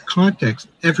 in that context,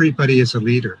 everybody is a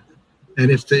leader. And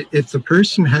if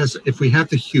we have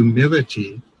the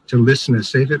humility to listen,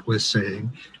 as David was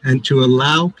saying, and to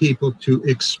allow people to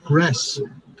express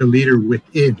the leader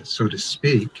within, so to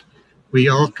speak, we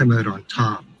all come out on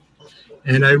top.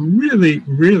 And I really,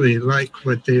 really like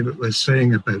what David was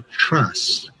saying about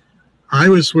trust. I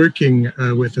was working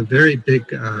with a very big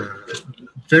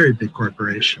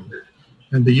corporation,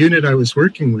 and the unit I was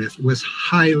working with was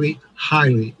highly,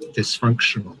 highly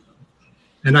dysfunctional.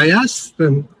 And I asked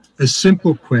them a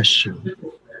simple question: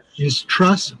 is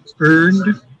trust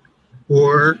earned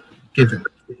or given?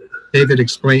 David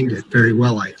explained it very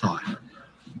well, I thought.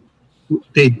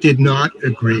 They did not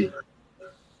agree.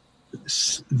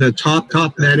 The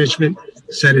top management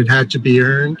said it had to be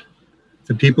earned.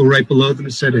 The people right below them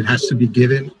said it has to be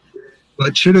given. Well,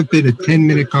 it should have been a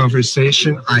 10-minute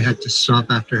conversation. I had to stop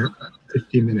after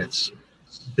 15 minutes.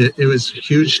 It was a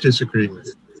huge disagreement.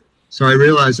 So I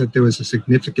realized that there was a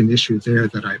significant issue there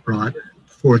that I brought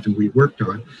forth and we worked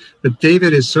on. But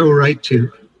David is so right to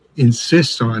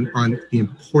insist on the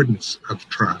importance of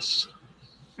trust.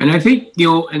 And I think,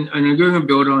 and I'm going to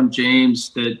build on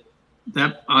James,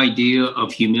 that idea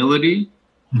of humility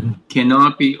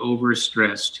cannot be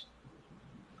overstressed.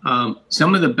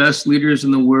 Some of the best leaders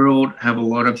in the world have a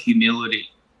lot of humility,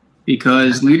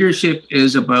 because leadership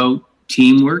is about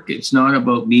teamwork. It's not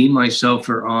about me, myself,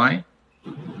 or I.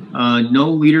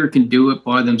 No leader can do it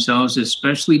by themselves,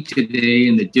 especially today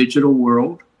in the digital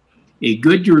world. A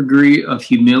good degree of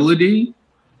humility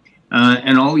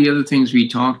and all the other things we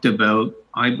talked about,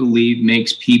 I believe,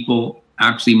 makes people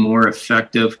actually more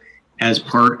effective as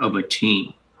part of a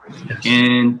team. Yes.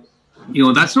 And,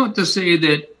 that's not to say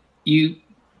that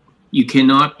you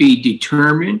cannot be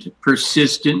determined,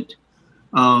 persistent,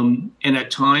 and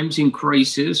at times in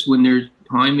crisis, when their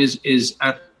time is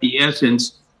at the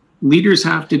essence, leaders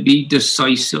have to be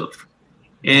decisive.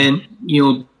 And,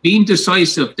 being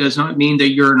decisive does not mean that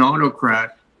you're an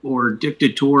autocrat or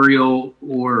dictatorial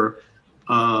or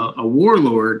a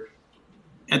warlord.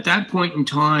 At that point in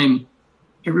time,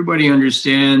 everybody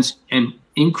understands, and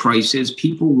in crisis,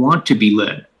 people want to be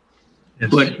led. Yes.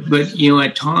 But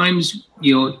at times,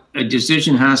 a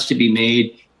decision has to be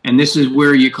made, and this is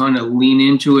where you kind of lean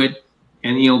into it.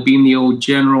 And, being the old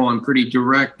general, I'm pretty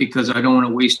direct because I don't want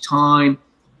to waste time,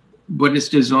 but it's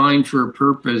designed for a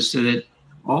purpose so that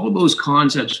all of those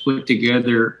concepts put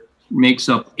together makes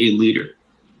up a leader.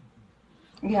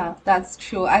 Yeah, that's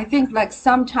true. I think like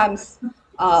sometimes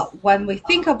when we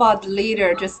think about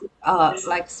leader, just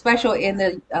like especially in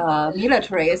the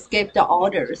military, it's give the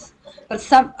orders. But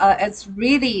it's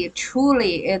really,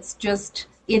 truly, it's just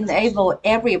enable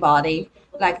everybody,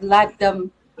 like let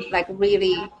them, like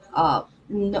really,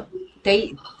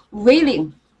 they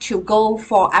willing to go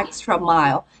for extra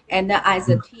mile. And then as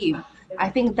a team, I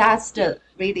think that's the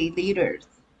really leaders.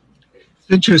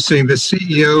 Interesting. The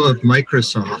CEO of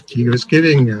Microsoft, he was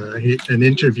giving an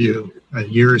interview a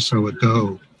year or so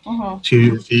ago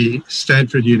to the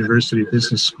Stanford University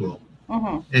Business School.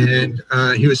 And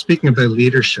he was speaking about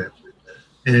leadership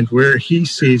and where he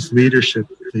sees leadership,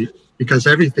 because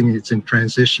everything is in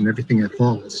transition, everything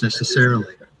evolves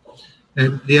necessarily.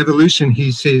 And the evolution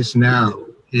he sees now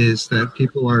is that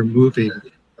people are moving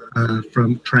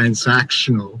from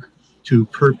transactional to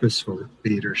purposeful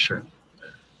leadership.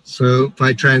 So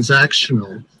by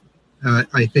transactional,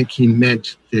 I think he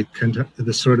meant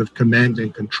the sort of command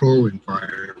and control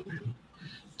environment,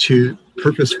 to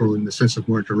purposeful in the sense of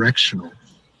more directional.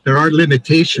 There are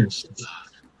limitations to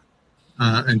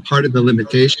that. And part of the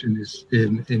limitation is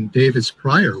in David's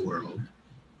prior world,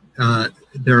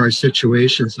 there are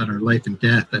situations that are life and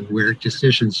death and where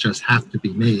decisions just have to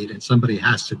be made and somebody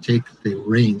has to take the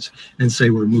reins and say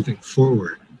we're moving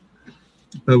forward.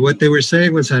 But what they were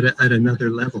saying was at another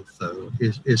level, though,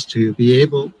 is to be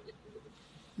able,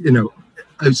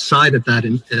 outside of that,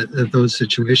 of those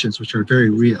situations, which are very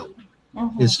real,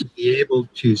 is to be able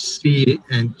to see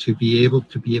and to be able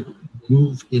to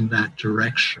move in that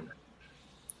direction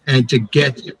and to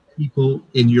get people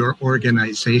in your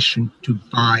organization to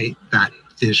buy that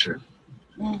vision.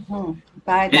 And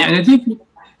I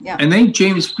think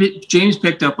James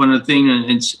picked up on a thing,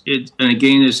 and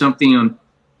again, there's something on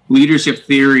leadership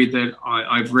theory that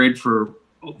I've read for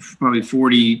probably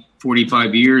 40,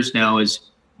 45 years now. Is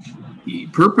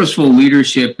purposeful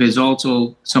leadership is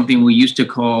also something we used to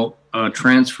call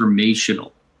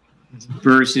transformational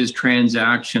versus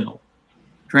transactional.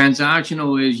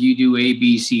 Transactional is you do A,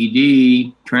 B, C,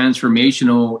 D.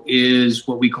 Transformational is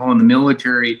what we call in the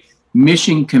military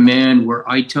mission command, where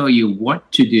I tell you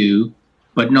what to do,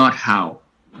 but not how.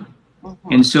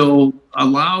 And so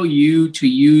allow you to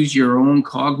use your own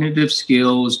cognitive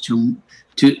skills to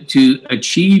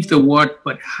achieve the what,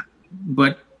 but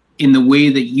in the way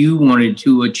that you wanted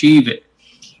to achieve it.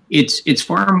 It's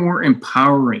far more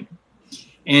empowering.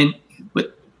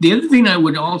 But the other thing I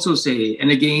would also say, and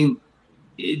again,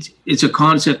 it's a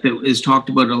concept that is talked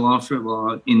about a lot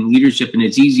in leadership, and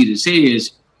it's easy to say,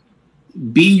 is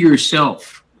be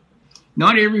yourself.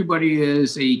 Not everybody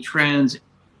is a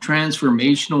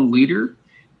transformational leader.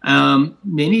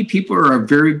 Many people are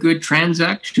very good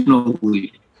transactional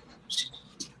leaders.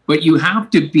 But you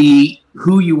have to be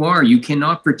who you are. You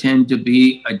cannot pretend to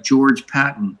be a George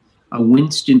Patton, a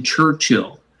Winston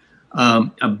Churchill,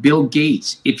 a Bill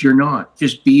Gates. If you're not,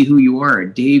 just be who you are,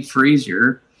 a Dave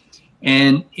Fraser.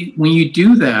 And when you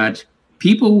do that,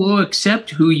 people will accept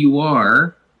who you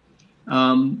are,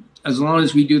 as long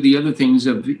as we do the other things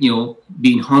of,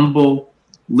 being humble,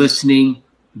 listening,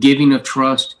 giving of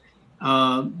trust.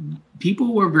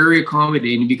 People were very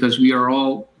accommodating because we are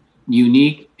all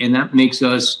unique, and that makes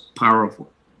us powerful.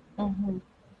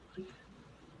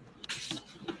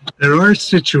 There are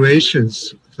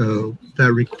situations, though,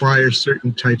 that require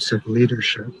certain types of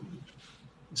leadership.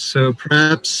 So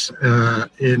perhaps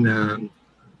in a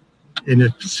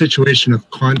situation of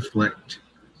conflict,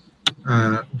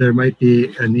 there might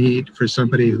be a need for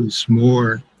somebody who's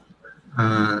more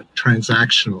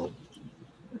transactional,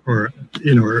 or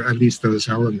at least those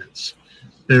elements.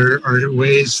 There are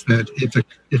ways that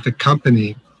if a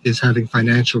company is having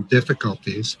financial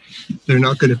difficulties, they're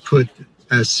not going to put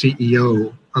as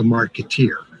CEO a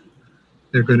marketeer.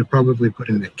 They're going to probably put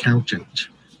an accountant.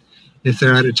 If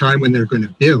they're at a time when they're going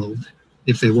to build,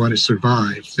 if they want to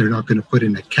survive, they're not going to put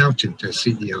an accountant as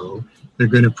CEO. They're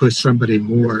going to put somebody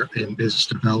more in business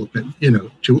development,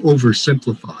 to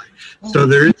oversimplify. So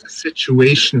there is a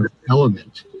situational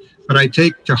element. But I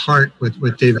take to heart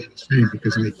what David is saying,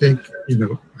 because I think,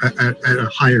 at a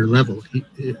higher level,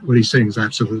 what he's saying is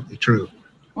absolutely true.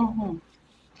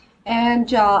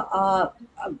 And I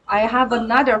have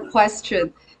another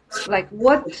question. Like,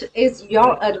 what is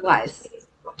your advice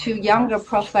to younger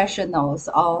professionals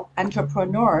or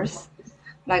entrepreneurs,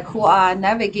 like who are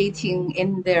navigating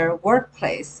in their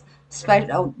workplace?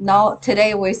 Especially now,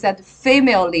 today we said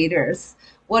female leaders.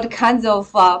 What kinds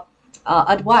of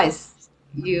advice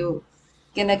you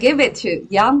gonna give it to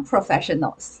young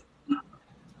professionals?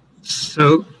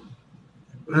 So,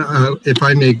 if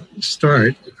I may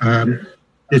start,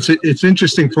 it's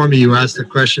interesting for me you asked the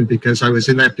question, because I was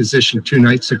in that position 2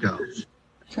 nights ago,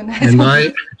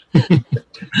 and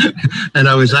and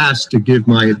I was asked to give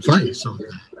my advice on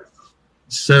that.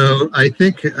 So I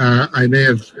think I may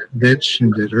have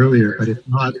mentioned it earlier, but if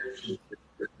not,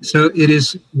 so it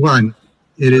is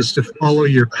to follow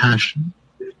your passion,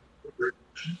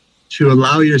 to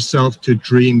allow yourself to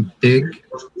dream big,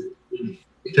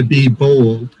 to be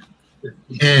bold,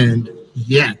 and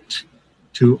yet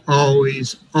to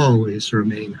always, always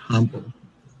remain humble.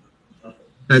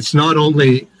 That's not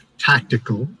only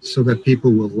tactical so that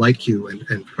people will like you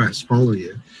and perhaps follow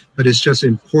you, but it's just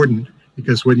important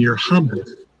because when you're humble,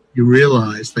 you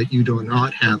realize that you do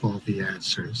not have all the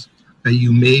answers, that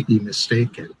you may be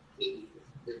mistaken.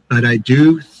 But I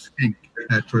do think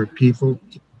that for people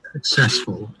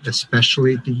successful,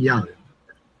 especially the young,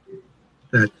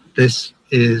 that this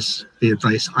is the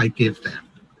advice I give them.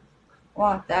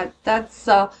 Wow, that's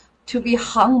to be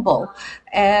humble,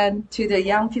 and to the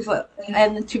young people,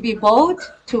 and to be bold,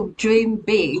 to dream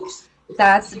big.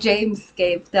 That's James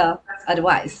gave the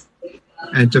advice.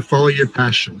 And to follow your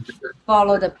passion.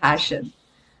 Follow the passion.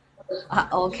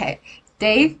 Okay,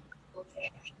 Dave.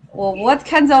 Well, what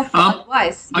kinds of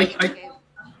advice?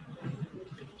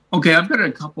 Okay, I've got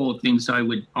a couple of things I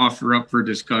would offer up for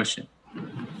discussion.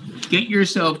 Get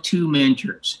yourself 2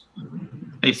 mentors,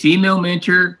 a female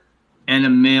mentor and a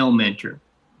male mentor.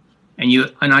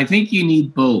 And I think you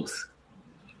need both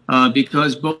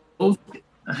because both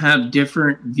have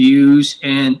different views.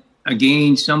 And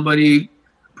again, somebody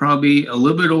probably a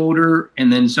little bit older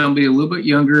and then somebody a little bit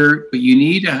younger, but you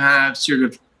need to have sort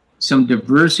of some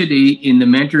diversity in the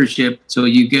mentorship so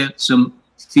you get some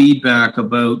feedback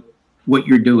about what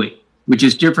you're doing, which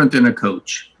is different than a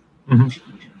coach. Mm-hmm.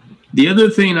 The other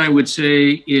thing I would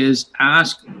say is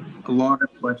ask a lot of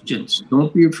questions.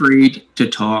 Don't be afraid to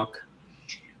talk.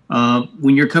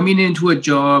 When you're coming into a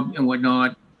job and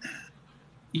whatnot,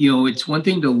 it's one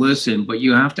thing to listen, but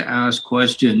you have to ask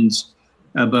questions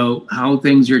about how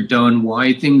things are done,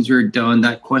 why things are done.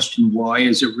 That question, why,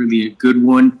 is a really a good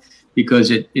one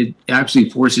because it actually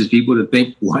forces people to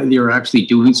think why they're actually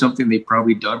doing something they've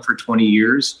probably done for 20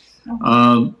 years.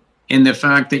 Mm-hmm. And the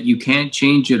fact that you can't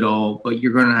change it all, but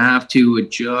you're going to have to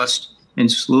adjust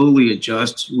and slowly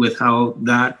adjust with how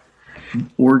that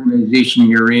organization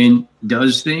you're in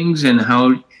does things and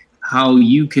how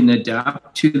you can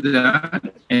adapt to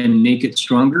that and make it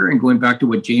stronger. And going back to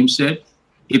what James said,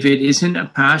 if it isn't a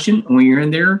passion when you're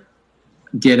in there,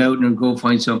 get out and go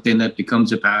find something that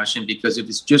becomes a passion, because if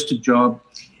it's just a job,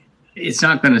 it's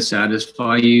not going to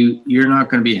satisfy you. You're not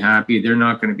going to be happy. They're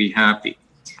not going to be happy.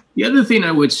 The other thing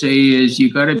I would say is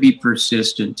you got to be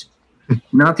persistent.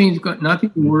 Nothing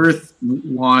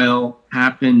worthwhile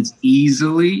happens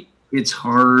easily. It's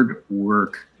hard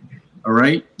work. All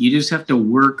right. You just have to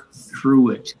work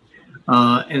through it.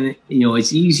 And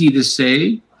it's easy to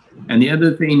say. And the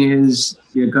other thing is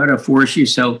you got to force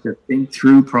yourself to think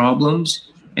through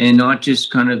problems and not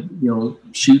just kind of,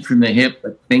 shoot from the hip,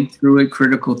 but think through it.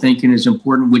 Critical thinking is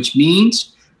important, which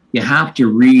means you have to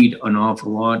read an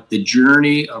awful lot. The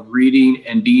journey of reading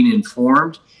and being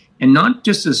informed, and not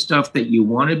just the stuff that you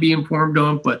want to be informed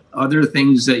on, but other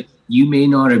things that you may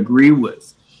not agree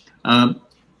with.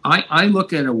 I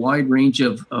look at a wide range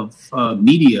of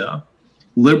media,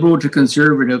 liberal to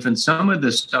conservative, and some of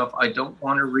the stuff I don't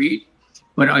want to read,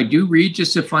 but I do read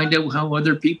just to find out how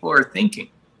other people are thinking,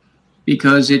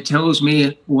 because it tells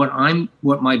me what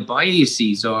my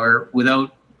biases are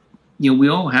without, we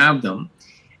all have them.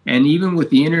 And even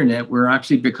with the internet, we're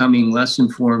actually becoming less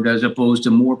informed as opposed to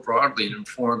more broadly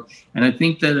informed. And I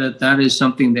think that is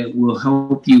something that will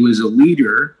help you as a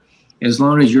leader. As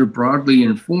long as you're broadly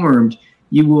informed,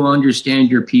 you will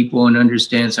understand your people and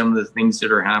understand some of the things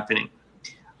that are happening.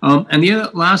 And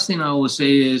the last thing I will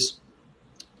say is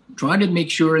try to make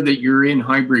sure that you're in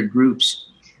hybrid groups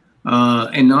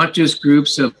and not just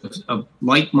groups of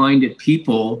like-minded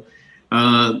people.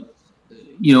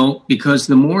 Because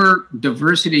the more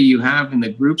diversity you have in the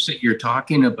groups that you're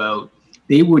talking about,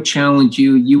 they will challenge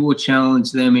you, you will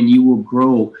challenge them, and you will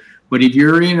grow. But if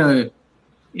you're in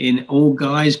an old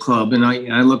guys club, and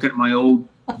I look at my old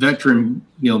veteran,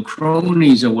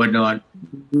 cronies and whatnot,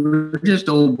 we're just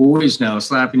old boys now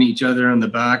slapping each other on the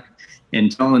back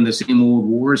and telling the same old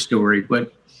war story.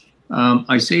 But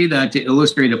I say that to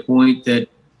illustrate a point that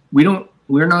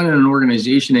we're not in an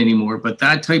organization anymore, but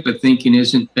that type of thinking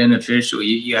isn't beneficial.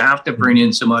 You have to bring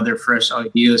in some other fresh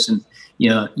ideas and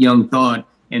young thought.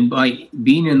 And by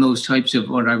being in those types of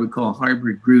what I would call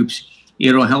hybrid groups,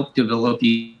 it'll help develop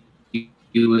you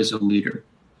as a leader.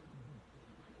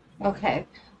 Okay.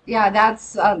 Yeah,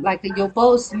 that's like you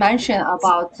both mentioned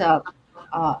about,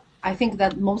 I think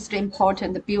that most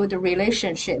important, build a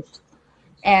relationship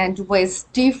and with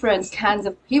different kinds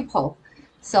of people.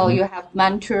 So you have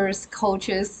mentors,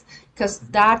 coaches, because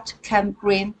that can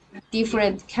bring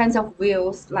different kinds of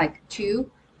views, like to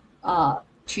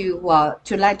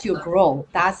let you grow.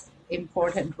 That's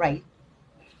important, right?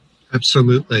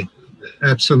 Absolutely.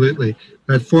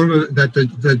 That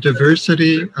the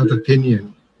diversity of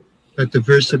opinion, that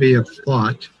diversity of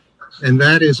thought And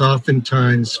that is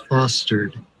oftentimes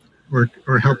fostered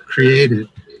or helped created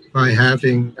by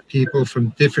having people from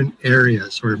different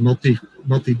areas or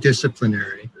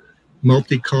multidisciplinary,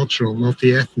 multicultural,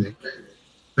 multi-ethnic.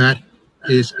 That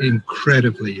is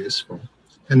incredibly useful.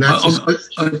 And that's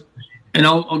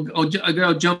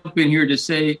I'll jump in here to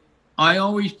say, I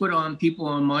always put on people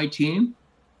on my team.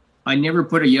 I never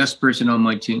put a yes person on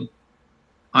my team.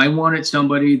 I wanted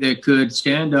somebody that could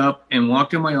stand up and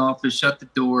walk in my office, shut the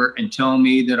door, and tell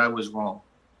me that I was wrong.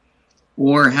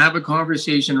 Or have a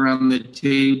conversation around the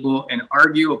table and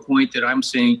argue a point that I'm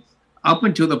saying up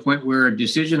until the point where a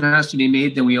decision has to be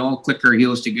made, then we all click our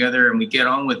heels together and we get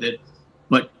on with it.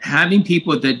 But having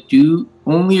people that do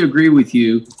only agree with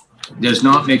you does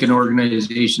not make an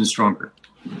organization stronger.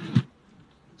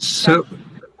 So,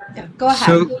 yeah, go ahead.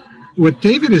 So what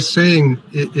David is saying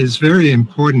is very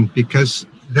important, because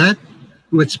that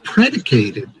what's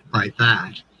predicated by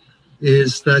that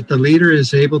is that the leader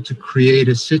is able to create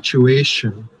a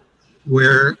situation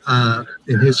where,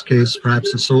 in his case,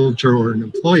 perhaps a soldier or an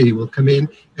employee will come in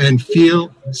and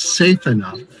feel safe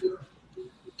enough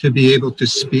to be able to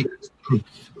speak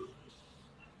truth.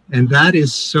 And that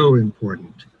is so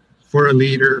important for a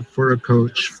leader, for a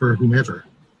coach, for whomever.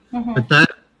 Mm-hmm. But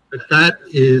that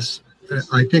is,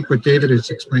 I think what David has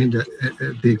explained,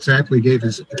 the example he gave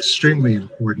is extremely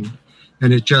important.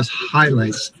 And it just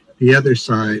highlights the other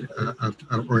side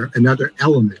or another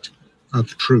element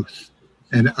of truth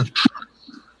and of trust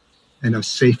and of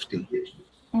safety.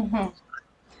 Mm-hmm.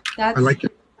 That's, I like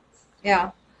it.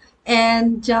 Yeah.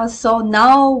 And so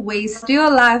now we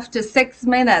still left 6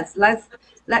 minutes.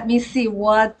 Let me see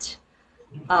what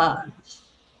our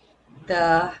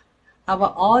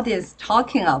audience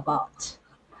talking about.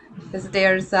 Because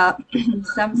there's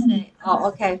something. Oh,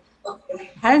 okay.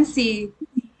 Hansi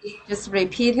just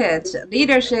repeated.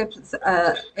 Leadership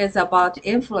is about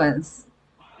influence.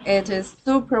 It is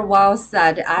super well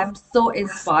said. I'm so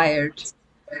inspired.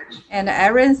 And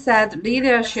Erin said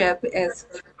leadership is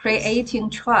creating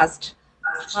trust.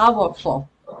 Powerful.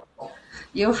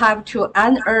 You have to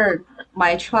unearn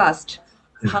my trust.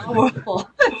 Powerful.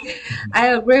 I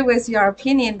agree with your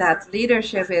opinion that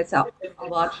leadership is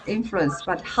about influence,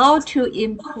 but how to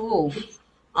improve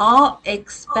or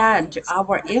expand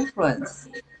our influence?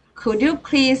 Could you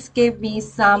please give me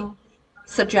some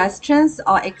suggestions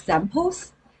or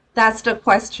examples? That's the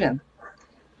question.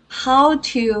 How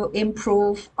to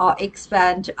improve or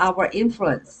expand our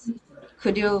influence?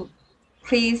 Could you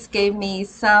please give me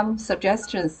some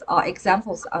suggestions or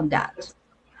examples on that?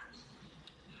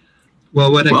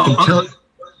 Well, what I can tell.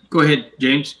 Go ahead,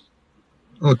 James.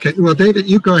 Okay. Well, David,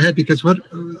 you go ahead, because what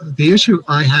the issue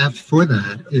I have for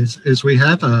that is we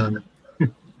have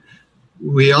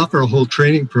we offer a whole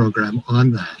training program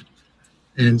on that,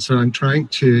 and so I'm trying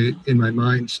to, in my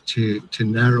mind, to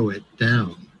narrow it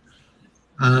down.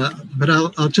 But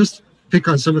I'll just pick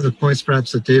on some of the points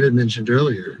perhaps that David mentioned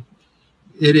earlier.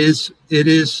 It is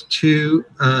to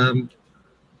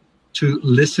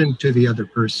listen to the other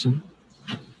person,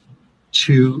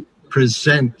 to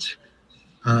present,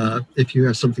 if you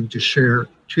have something to share,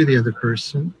 to the other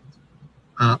person,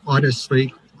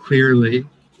 honestly, clearly,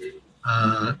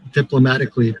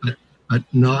 diplomatically, but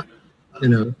not,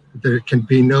 there can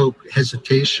be no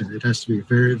hesitation. It has to be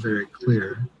very, very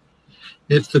clear.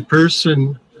 If the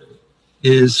person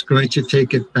is going to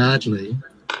take it badly,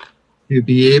 to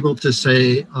be able to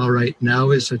say, all right,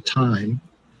 now is a time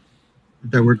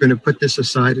that we're going to put this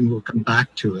aside and we'll come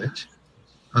back to it.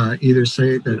 Either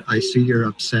say that I see you're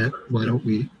upset, why don't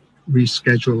we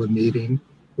reschedule a meeting,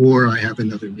 or I have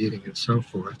another meeting, and so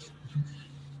forth.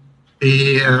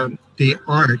 The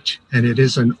art, and it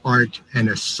is an art and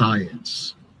a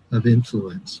science of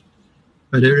influence,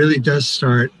 but it really does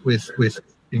start with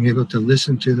being able to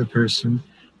listen to the person,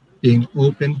 being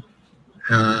open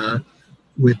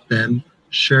with them,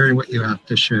 sharing what you have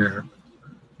to share,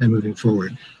 and moving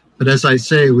forward. But as I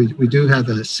say, we do have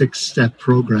a 6-step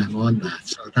program on that,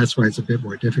 so that's why it's a bit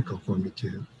more difficult for me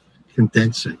to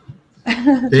condense it.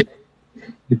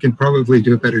 You can probably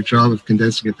do a better job of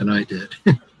condensing it than I did.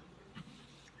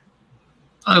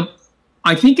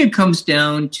 I think it comes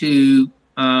down to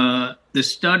the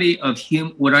study of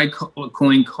what I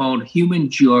coin called human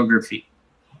geography.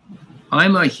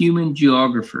 I'm a human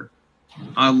geographer.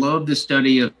 I love the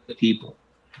study of people.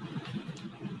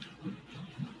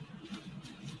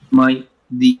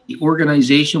 The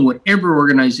organization, whatever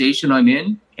organization I'm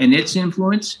in, and its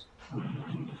influence,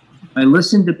 I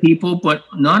listen to people, but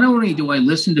not only do I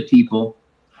listen to people,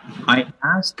 I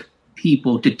ask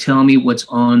people to tell me what's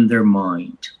on their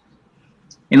mind.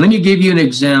 And let me give you an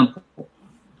example.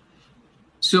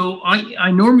 So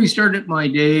I normally start my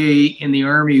day in the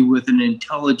Army with an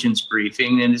intelligence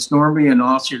briefing, and it's normally an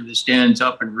officer that stands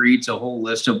up and reads a whole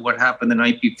list of what happened the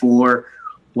night before,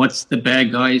 what's the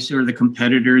bad guys or the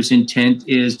competitor's intent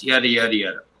is, yada, yada,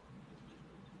 yada.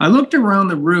 I looked around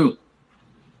the room,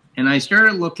 and I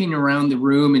started looking around the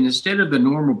room, and instead of the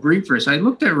normal briefers, I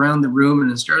looked around the room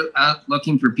and started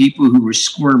looking for people who were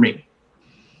squirming.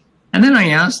 And then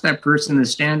I asked that person to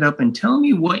stand up and tell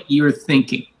me what you're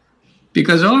thinking.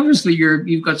 Because obviously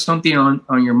you've got something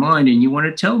on your mind and you want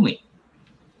to tell me,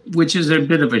 which is a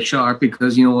bit of a shock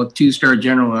because, you know, a two-star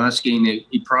general asking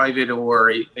a private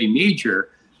or a major,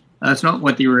 that's not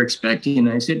what they were expecting. And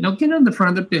I said, no, get on the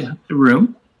front of the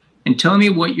room and tell me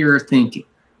what you're thinking.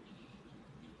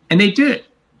 And they did.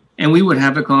 And we would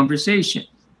have a conversation.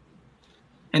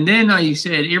 And then I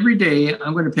said, every day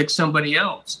I'm going to pick somebody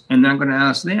else and I'm going to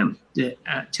ask them to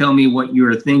tell me what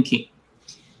you're thinking.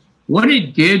 What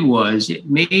it did was it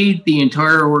made the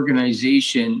entire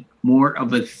organization more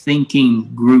of a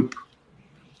thinking group.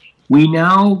 We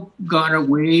now got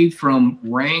away from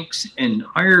ranks and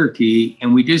hierarchy,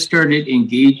 and we just started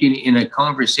engaging in a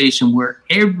conversation where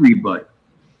everybody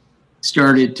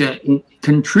started to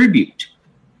contribute.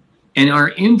 And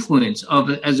our influence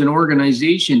as an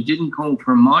organization didn't come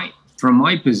from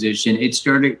my position. It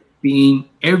started being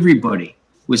everybody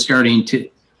was starting to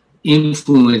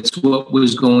influence what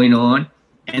was going on,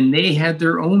 and they had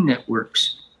their own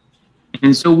networks.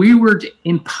 And so we were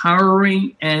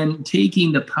empowering and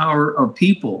taking the power of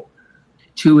people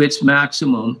to its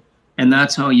maximum, and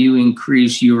that's how you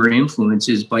increase your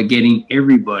influences, by getting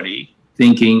everybody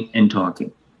thinking and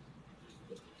talking.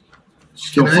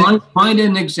 So find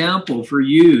an example for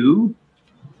you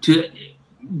to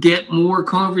get more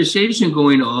conversation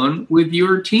going on with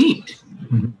your team.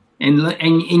 Mm-hmm. And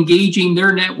engaging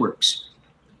their networks.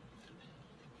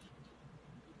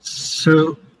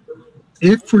 So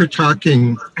if we're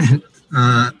talking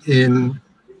in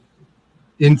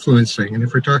influencing, and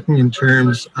if we're talking in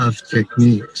terms of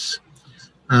techniques,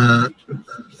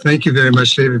 thank you very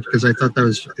much, David, because I thought that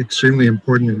was extremely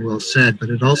important and well said,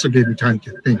 but it also gave me time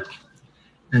to think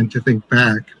and to think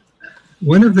back.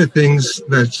 One of the things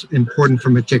that's important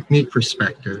from a technique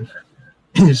perspective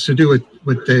is to do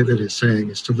what David is saying,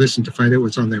 is to listen, to find out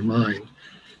what's on their mind.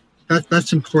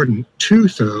 That's important. Two,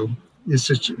 though, is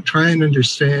to try and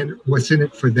understand what's in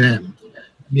it for them,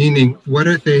 meaning what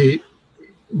are they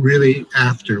really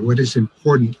after, what is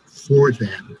important for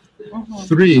them. Mm-hmm.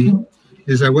 Three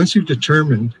is that once you've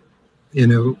determined, you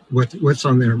know, what's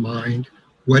on their mind,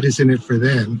 what is in it for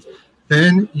them,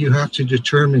 then you have to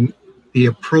determine the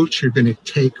approach you're going to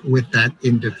take with that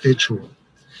individual.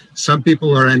 Some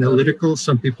people are analytical,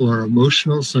 some people are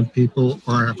emotional, some people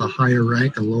are of a higher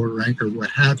rank, a lower rank, or what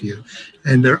have you.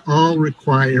 And they're all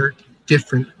require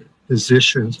different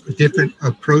positions, different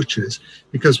approaches,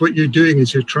 because what you're doing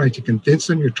is you're trying to convince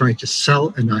them, you're trying to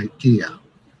sell an idea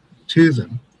to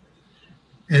them.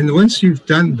 And once you've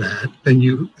done that, then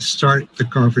you start the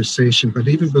conversation. But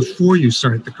even before you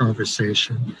start the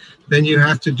conversation, then you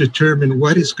have to determine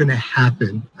what is going to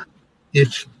happen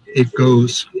if it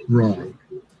goes wrong,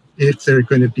 if they're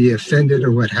going to be offended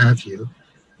or what have you.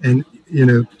 And, you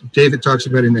know, David talks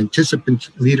about an anticipant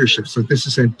leadership. So this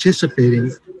is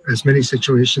anticipating as many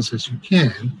situations as you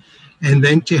can, and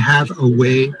then to have a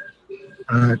way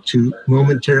to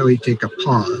momentarily take a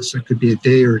pause. It could be a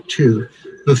day or two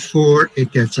before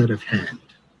it gets out of hand.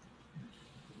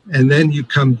 And then you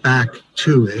come back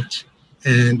to it,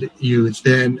 and you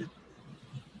then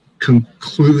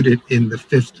conclude it in the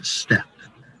fifth step.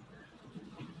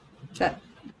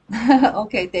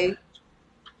 Okay, Dave.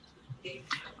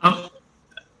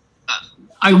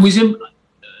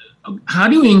 How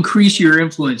do you increase your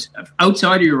influence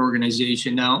outside of your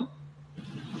organization now?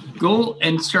 Go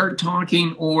and start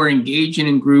talking or engaging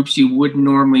in groups you wouldn't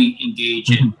normally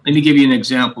engage in. Let me give you an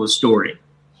example, a story.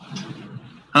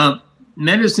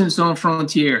 Médecins Sans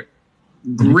Frontières,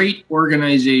 great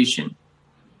organization.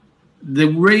 The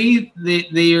way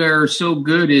they are so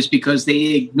good is because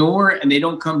they ignore and they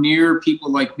don't come near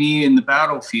people like me in the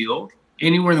battlefield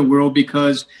anywhere in the world,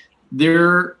 because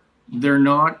they're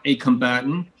not a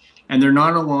combatant and they're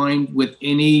not aligned with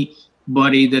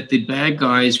anybody that the bad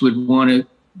guys would want to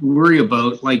worry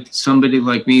about, like somebody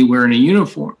like me wearing a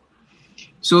uniform.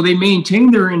 So they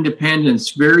maintain their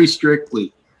independence very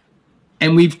strictly.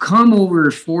 And we've come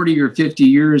over 40 or 50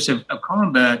 years of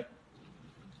combat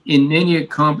in many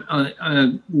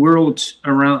worlds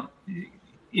around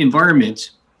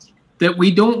environments that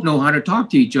we don't know how to talk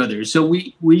to each other. So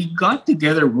we got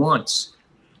together once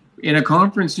in a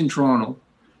conference in Toronto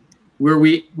where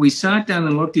we sat down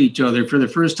and looked at each other for the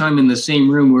first time in the same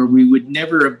room where we would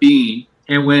never have been,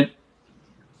 and went,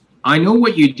 I know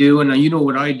what you do and you know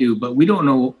what I do, but we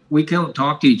can't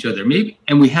talk to each other. Maybe,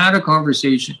 and we had a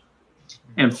conversation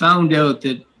and found out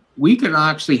that we could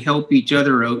actually help each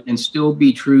other out and still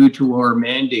be true to our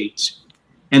mandates.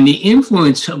 And the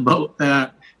influence about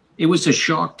that, it was a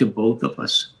shock to both of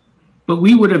us. But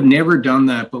we would have never done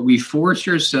that, but we forced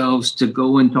ourselves to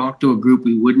go and talk to a group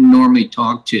we wouldn't normally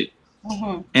talk to.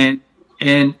 Mm-hmm.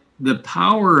 And the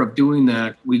power of doing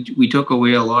that, we took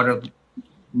away a lot of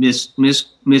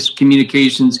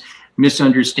miscommunications,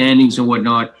 misunderstandings and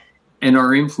whatnot. And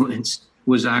our influence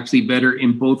was actually better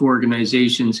in both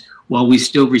organizations while we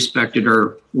still respected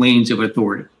our lanes of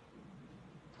authority.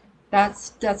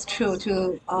 That's true.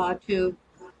 To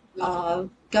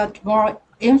get more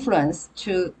influence,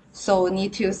 so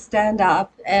need to stand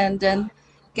up and then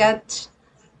get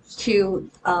to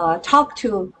talk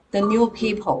to the new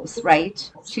peoples,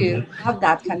 right? To have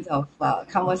that kind of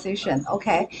conversation.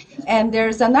 Okay. And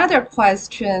there's another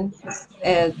question.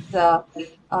 It's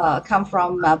come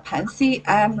from Pansy.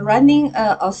 I'm running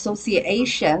an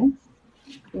association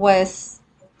with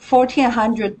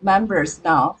 1,400 members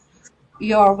now.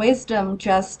 Your wisdom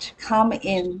just come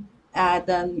in at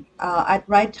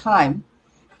right time.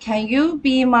 Can you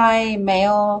be my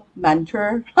male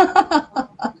mentor?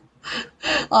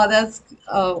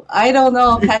 I don't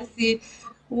know, Patsy,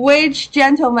 which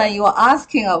gentleman you are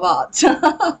asking about.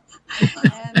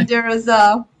 And there's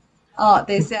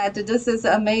they said, this is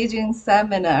amazing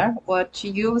seminar. What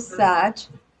you said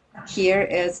here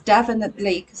is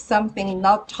definitely something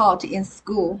not taught in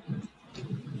school.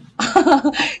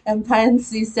 And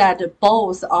Pansy said,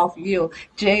 both of you,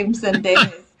 James and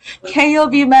David, can you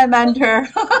be my mentor?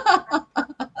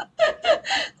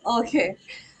 Okay.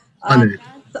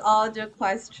 That's all the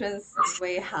questions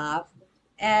we have.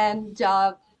 And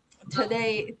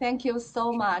today, thank you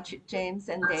so much, James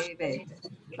and David.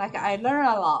 Like, I learn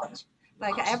a lot.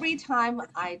 Like, every time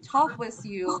I talk with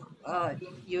you,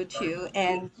 you two,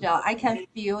 and I can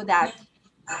feel that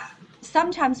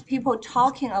sometimes people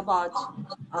talking about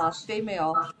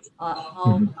female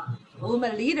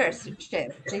women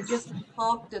leadership, they just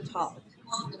talk the talk.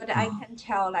 But I can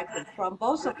tell, like, from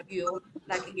both of you,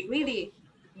 like, really,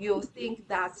 you think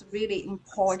that's really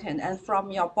important, and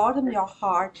from your bottom of your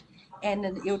heart,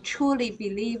 and you truly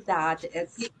believe that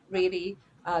it's really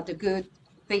the good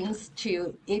things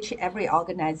to every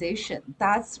organization.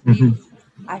 That's really,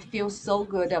 I feel so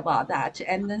good about that.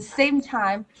 And at the same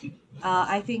time,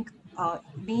 I think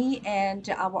me and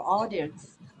our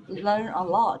audience learn a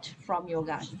lot from you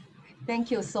guys.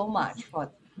 Thank you so much for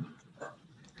that.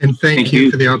 And thank you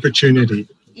for the opportunity.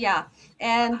 Yeah,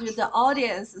 and the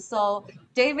audience. So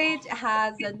David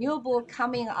has a new book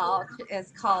coming out.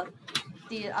 It's called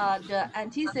the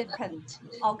Anticipant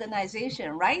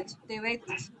Organization, right, David?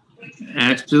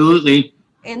 Absolutely.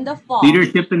 In the fall.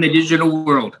 Leadership in the digital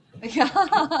world. Yeah,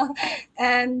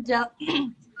 and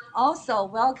also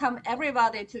welcome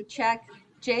everybody to check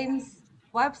James'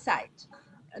 website.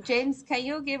 James, can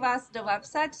you give us the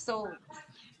website? So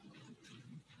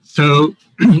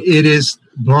it is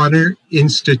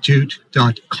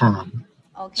BonnerInstitute.com.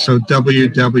 Okay. So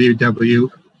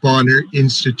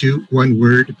www.BonnerInstitute, one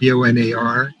word,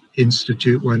 BONAR,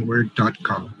 Institute, one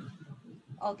word.com.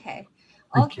 Okay.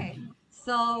 Okay.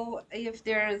 So if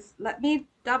there's, let me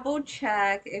double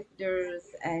check if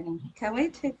there's any. Can we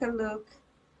take a look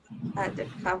at the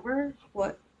cover?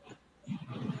 What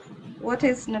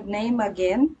is the name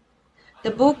again?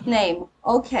 The book name.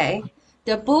 Okay.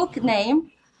 The book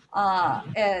name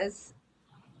is,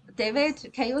 David,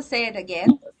 can you say it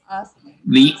again?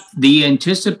 The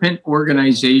Anticipant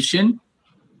Organization,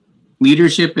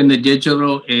 Leadership in the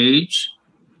Digital Age.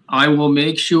 I will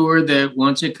make sure that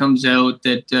once it comes out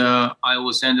that I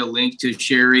will send a link to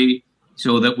Sherry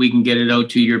so that we can get it out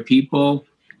to your people.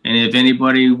 And if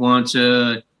anybody wants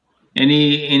any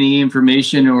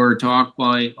information or talk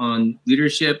on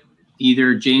leadership,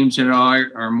 either James and I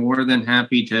are more than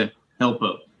happy to help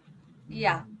out.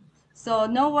 Yeah. So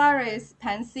no worries,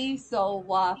 Pansy. So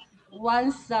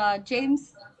once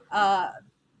James,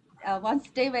 once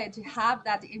David have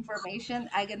that information,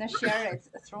 I'm gonna share it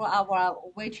through our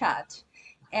WeChat.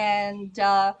 And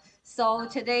so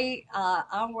today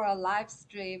our live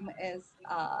stream is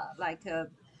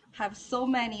have so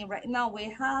many. Right now we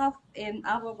have in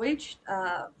our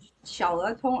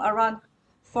Xiao Tong around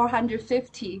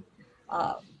 450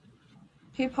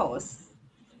 people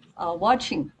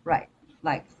watching, right?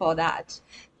 Like for that.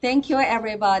 Thank you,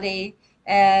 everybody.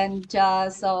 And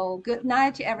so good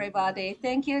night, everybody.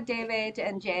 Thank you, David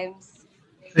and James.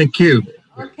 Thank you.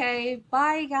 Okay,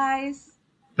 bye guys.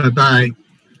 Bye-bye.